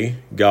day,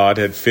 God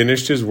had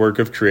finished his work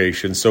of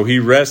creation, so he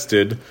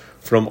rested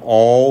from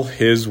all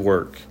his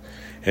work.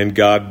 And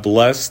God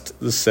blessed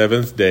the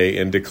 7th day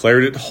and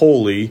declared it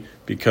holy,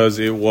 because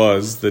it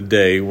was the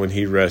day when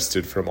he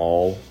rested from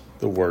all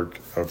the work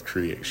of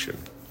creation.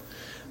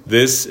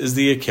 This is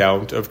the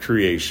account of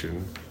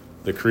creation,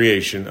 the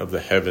creation of the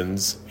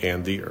heavens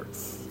and the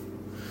earth.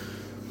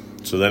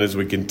 So then as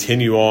we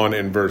continue on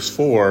in verse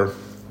 4,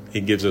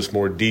 he gives us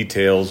more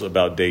details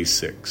about day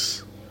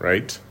 6,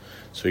 right?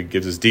 So he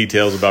gives us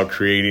details about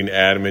creating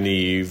Adam and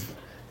Eve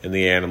and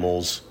the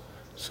animals.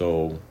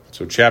 So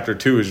chapter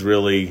 2 is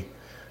really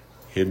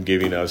him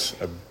giving us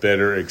a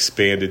better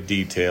expanded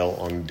detail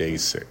on day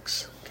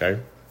 6,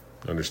 okay?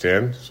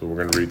 Understand? So we're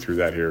going to read through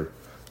that here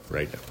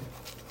right now.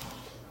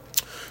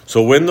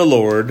 So when the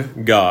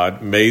Lord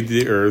God made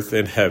the earth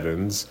and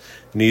heavens,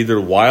 neither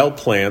wild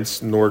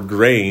plants nor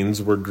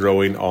grains were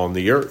growing on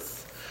the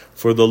earth,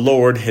 for the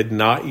Lord had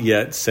not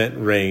yet sent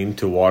rain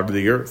to water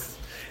the earth,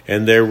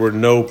 and there were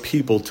no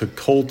people to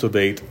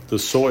cultivate the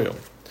soil.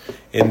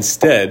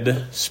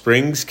 Instead,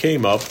 springs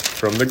came up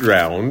from the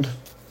ground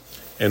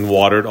and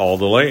watered all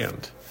the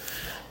land.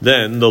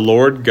 Then the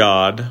Lord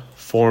God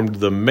formed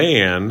the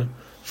man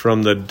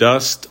from the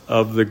dust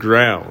of the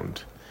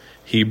ground.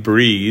 He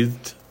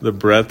breathed the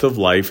breath of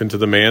life into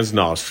the man's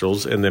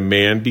nostrils, and the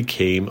man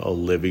became a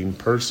living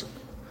person.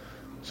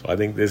 So I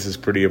think this is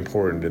pretty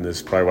important, and this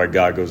is probably why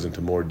God goes into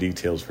more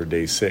details for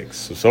day 6.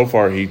 So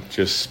far he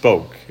just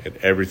spoke, and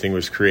everything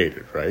was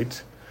created,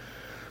 right?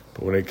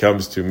 But when it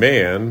comes to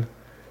man,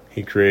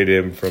 he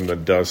created him from the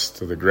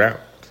dust of the ground.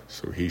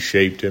 So he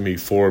shaped him, he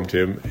formed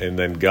him, and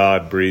then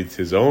God breathed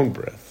his own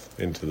breath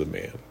into the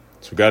man.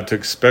 So God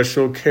took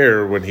special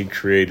care when he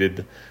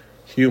created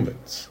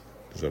humans.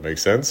 Does that make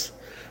sense?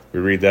 We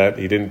read that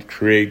he didn't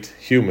create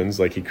humans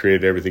like he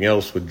created everything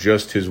else with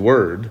just his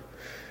word.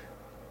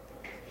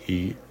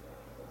 He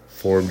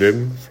formed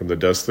him from the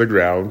dust of the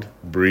ground,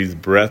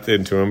 breathed breath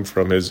into him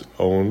from his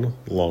own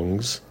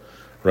lungs,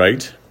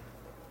 right?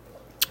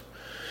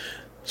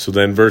 So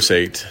then verse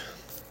 8,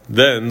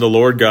 then the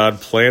Lord God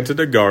planted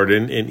a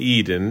garden in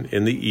Eden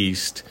in the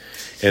east,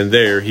 and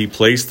there he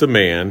placed the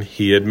man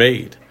he had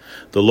made.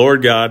 The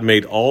Lord God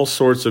made all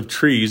sorts of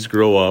trees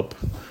grow up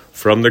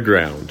from the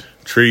ground,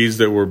 trees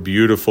that were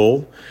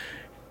beautiful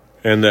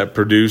and that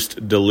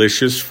produced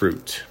delicious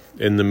fruit.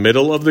 In the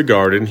middle of the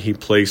garden, he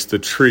placed the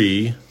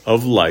tree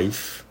of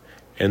life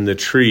and the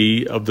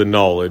tree of the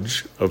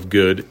knowledge of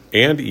good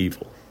and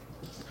evil.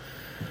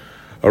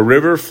 A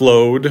river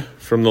flowed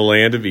from the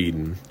land of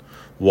Eden,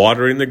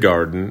 watering the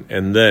garden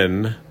and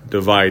then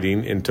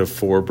dividing into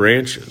 4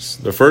 branches.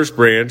 The first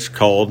branch,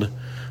 called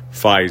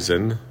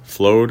Pison,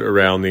 flowed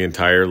around the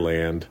entire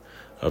land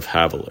of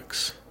Havilah,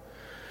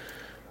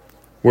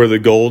 where the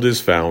gold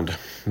is found.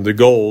 The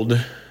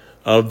gold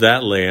of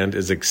that land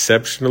is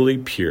exceptionally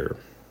pure.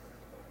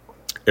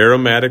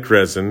 Aromatic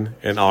resin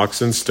and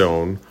oxen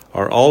stone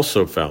are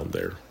also found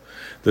there.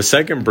 The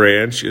second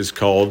branch is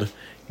called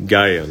the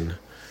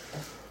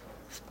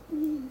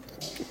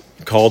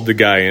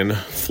Gihon,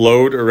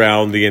 flowed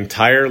around the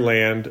entire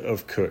land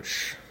of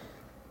Cush.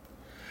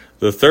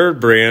 The third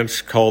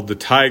branch, called the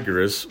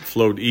Tigris,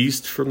 flowed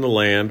east from the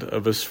land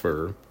of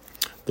Asphur.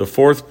 The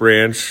fourth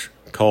branch,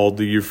 called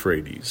the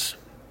Euphrates.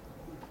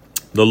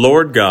 The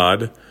Lord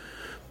God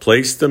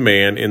placed the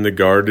man in the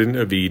Garden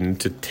of Eden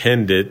to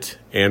tend it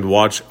and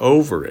watch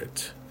over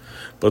it.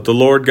 But the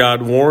Lord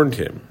God warned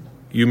him,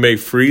 you may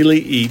freely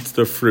eat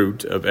the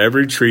fruit of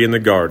every tree in the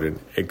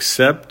garden,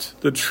 except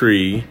the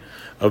tree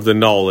of the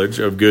knowledge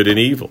of good and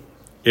evil.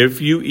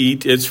 If you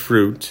eat its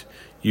fruit,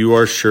 you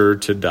are sure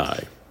to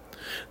die.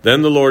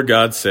 Then the Lord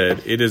God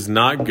said, it is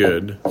not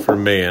good for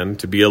man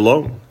to be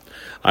alone.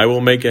 I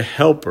will make a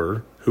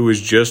helper who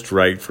is just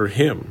right for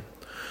him.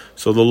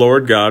 So the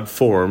Lord God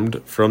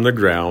formed from the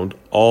ground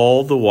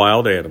all the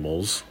wild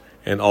animals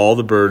and all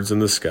the birds in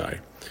the sky.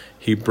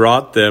 He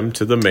brought them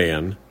to the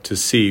man to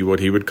see what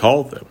he would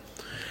call them.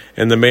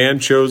 And the man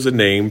chose a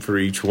name for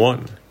each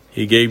one.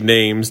 He gave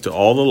names to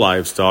all the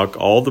livestock,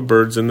 all the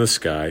birds in the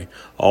sky,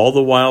 all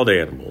the wild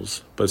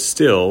animals, but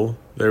still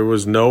there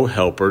was no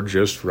helper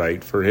just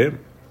right for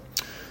him.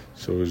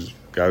 So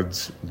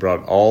God's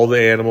brought all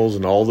the animals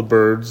and all the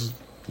birds,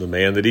 the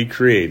man that he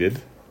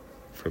created,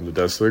 from the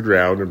dust of the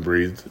ground and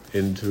breathed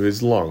into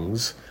his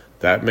lungs.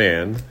 That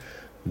man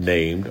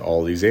named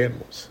all these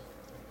animals.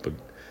 But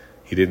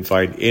he didn't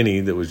find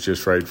any that was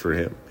just right for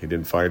him. He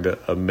didn't find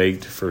a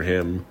mate for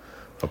him,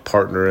 a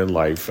partner in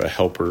life, a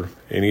helper,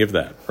 any of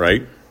that,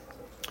 right?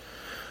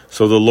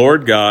 So the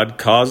Lord God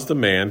caused the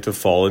man to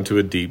fall into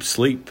a deep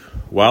sleep.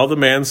 While the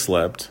man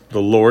slept,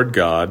 the Lord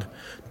God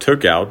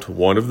took out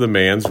one of the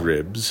man's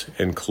ribs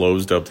and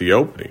closed up the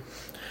opening.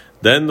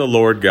 Then the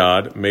Lord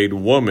God made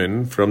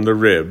woman from the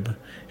rib,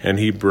 and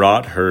he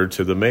brought her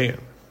to the man.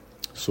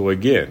 So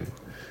again,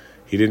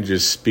 he didn't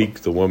just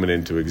speak the woman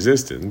into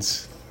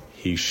existence.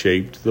 He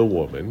shaped the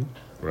woman,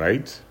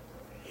 right?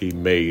 He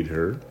made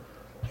her.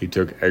 He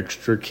took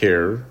extra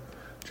care,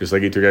 just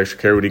like he took extra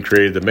care when he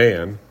created the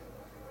man.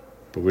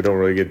 But we don't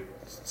really get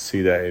to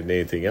see that in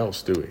anything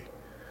else, do we?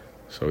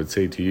 So I would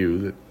say to you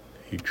that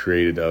he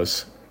created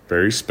us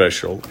very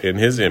special in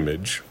his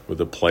image with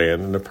a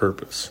plan and a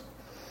purpose.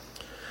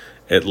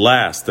 At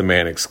last, the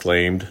man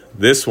exclaimed,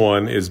 this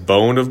one is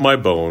bone of my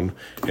bone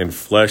and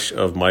flesh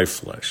of my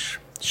flesh.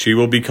 She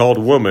will be called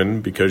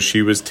woman because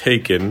she was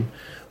taken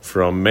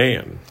from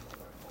man.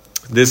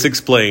 This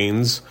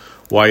explains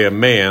why a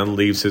man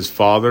leaves his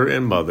father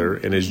and mother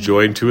and is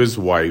joined to his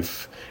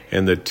wife,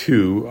 and the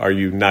two are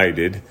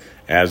united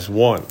as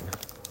one.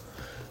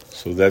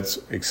 So that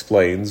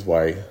explains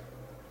why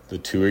the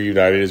two are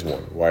united as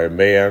one. Why a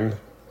man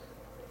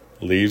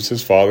leaves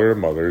his father and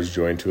mother is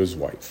joined to his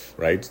wife,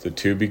 right? The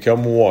two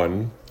become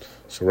one.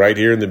 So right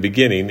here in the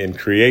beginning, in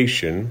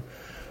creation,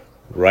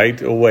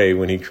 right away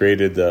when he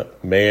created the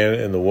man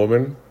and the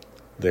woman,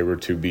 they were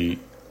to be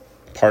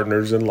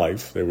partners in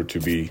life. They were to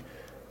be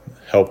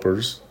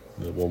helpers.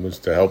 The woman's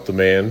to help the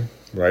man,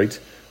 right?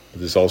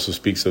 But this also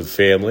speaks of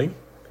family.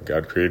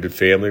 God created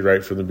family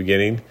right from the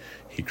beginning.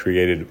 He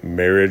created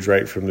marriage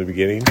right from the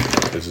beginning.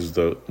 This is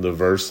the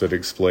verse that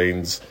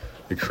explains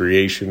the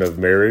creation of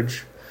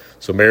marriage.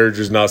 So marriage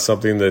is not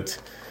something that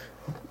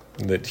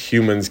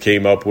humans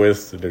came up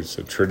with. It's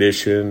a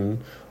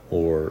tradition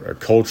or a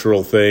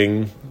cultural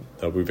thing.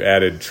 We've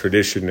added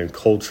tradition and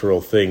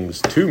cultural things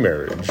to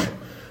marriage.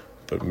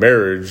 But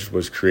marriage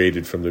was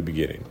created from the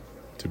beginning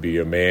to be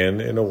a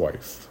man and a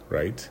wife,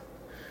 right?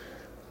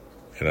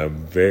 And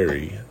I'm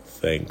very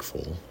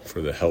thankful for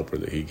the helper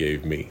that he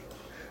gave me.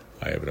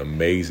 I have an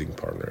amazing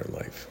partner in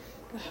life.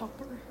 The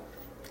helper.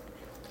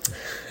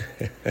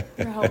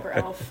 You're a helper,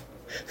 Elf.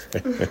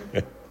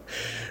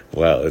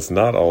 Well, it's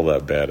not all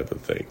that bad of a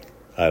thing,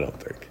 I don't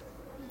think.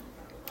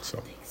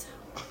 So.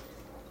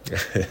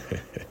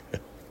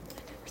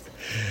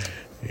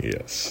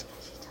 Yes.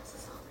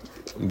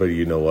 But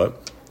you know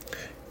what?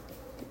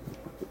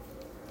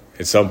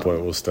 At some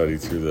point, we'll study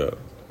through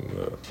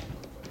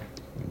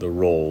the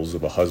roles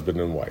of a husband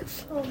and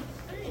wife.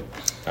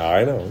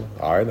 I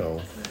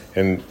know.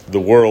 And the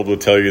world will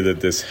tell you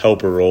that this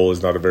helper role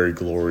is not a very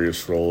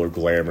glorious role or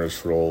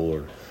glamorous role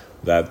or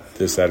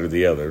this, that, or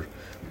the other.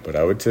 But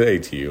I would say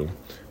to you,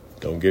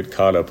 don't get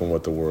caught up in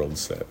what the world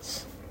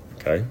says,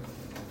 okay?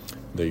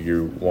 That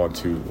you want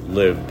to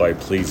live by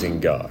pleasing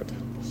God.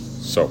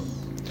 So,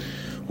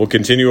 we'll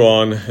continue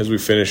on as we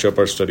finish up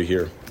our study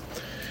here.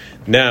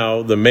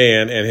 Now, the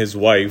man and his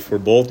wife were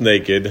both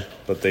naked,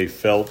 but they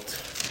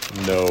felt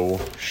no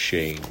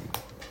shame.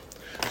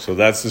 So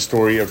that's the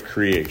story of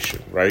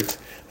creation, right?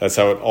 That's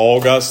how it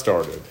all got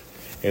started.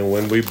 And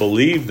when we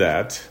believe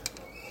that,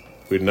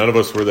 none of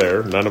us were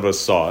there, none of us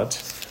saw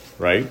it,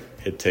 right?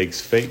 It takes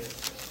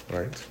faith,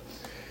 right?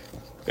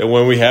 And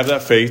when we have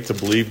that faith to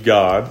believe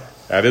God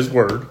at his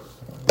word,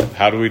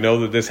 how do we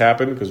know that this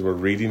happened? Because we're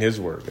reading his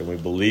word. And we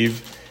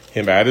believe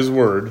him at his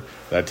word,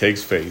 that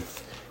takes faith.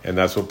 And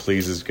that's what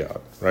pleases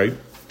God, right?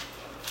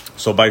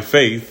 So by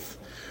faith,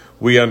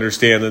 we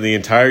understand that the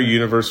entire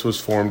universe was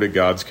formed at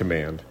God's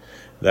command.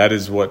 That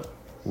is what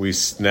we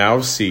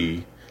now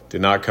see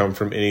did not come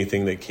from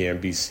anything that can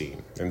be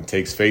seen. And it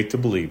takes faith to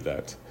believe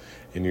that.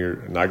 And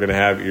you're not going to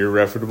have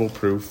irrefutable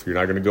proof. You're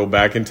not going to go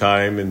back in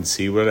time and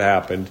see what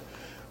happened.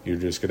 You're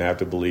just going to have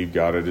to believe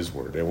God at his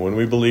word. And when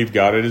we believe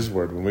God at his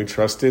word, when we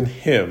trust in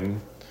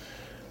him,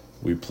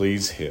 we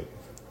please him.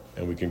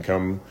 And we can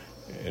come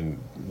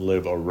and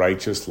live a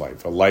righteous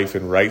life, a life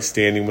in right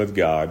standing with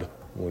God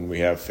when we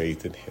have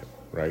faith in him,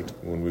 right?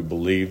 When we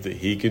believe that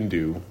he can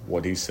do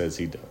what he says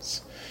he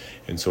does.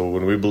 And so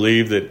when we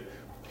believe that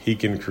he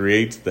can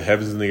create the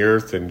heavens and the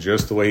earth in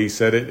just the way he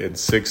said it in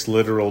 6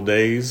 literal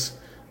days,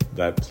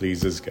 that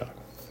pleases God.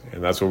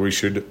 And that's what we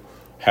should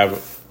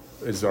have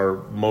as our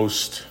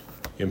most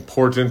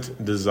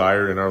important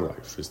desire in our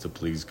life, is to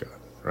please God,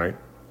 right?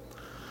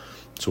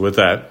 So with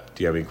that,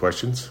 do you have any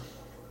questions?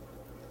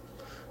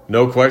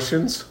 No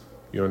questions?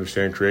 You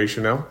understand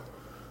creation now?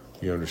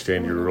 You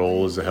understand your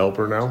role as a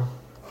helper now?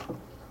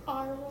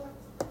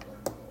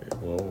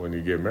 Well, when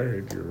you get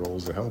married, your role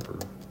as a helper.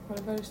 What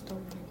about a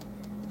story?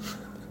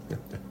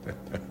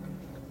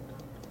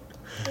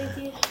 Wait,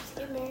 do you have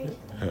to get married?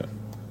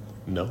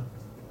 No.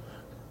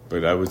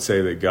 But I would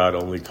say that God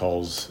only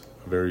calls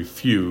very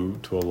few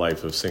to a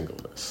life of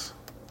singleness.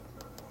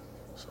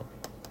 So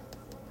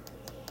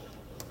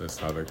that's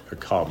not a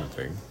common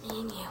thing. Me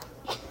and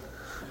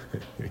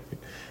you.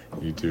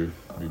 You two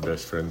be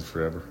best friends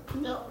forever.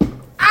 No.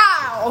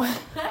 Ow!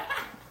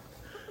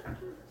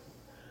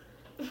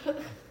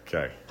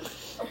 Okay.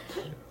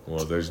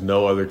 Well, there's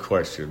no other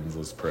questions.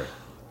 Let's pray.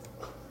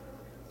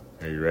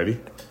 Are you ready?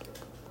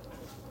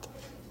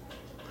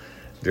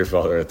 Dear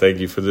Father, I thank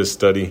you for this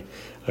study.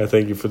 I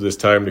thank you for this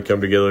time to come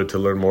together to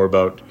learn more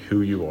about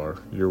who you are,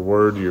 your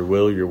word, your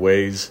will, your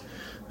ways,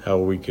 how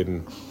we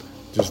can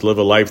just live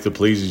a life that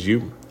pleases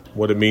you,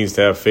 what it means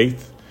to have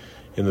faith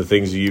in the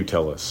things that you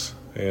tell us.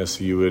 I ask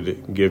that you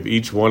would give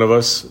each one of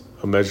us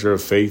a measure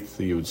of faith,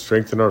 that you would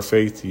strengthen our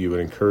faith, that you would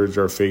encourage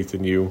our faith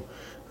in you,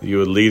 that you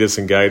would lead us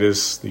and guide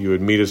us, that you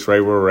would meet us right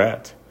where we're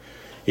at.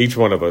 Each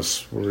one of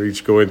us, we're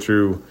each going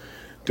through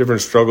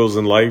different struggles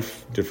in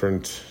life,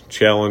 different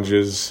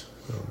challenges.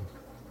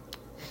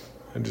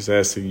 I just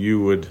ask that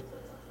you would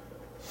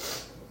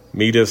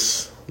meet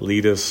us,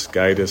 lead us,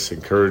 guide us,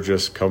 encourage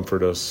us,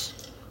 comfort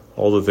us,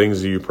 all the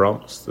things that you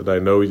promised that I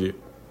know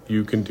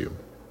you can do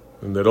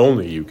and that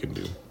only you can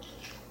do,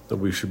 that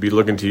we should be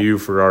looking to you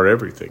for our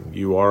everything.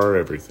 You are our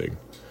everything.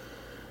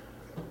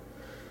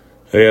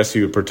 I ask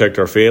you to protect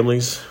our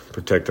families,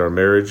 protect our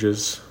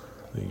marriages,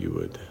 that you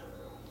would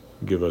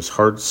give us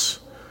hearts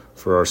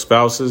for our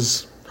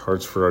spouses,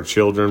 hearts for our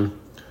children,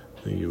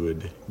 that you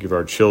would give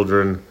our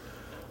children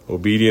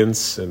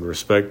obedience and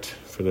respect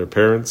for their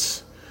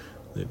parents,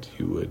 that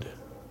you would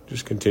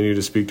just continue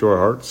to speak to our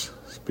hearts.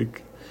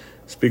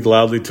 Speak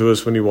loudly to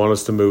us when you want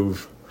us to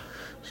move.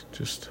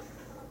 Just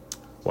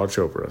watch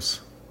over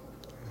us.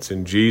 It's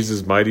in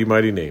Jesus' mighty,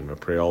 mighty name I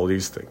pray all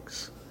these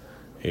things.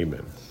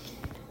 Amen.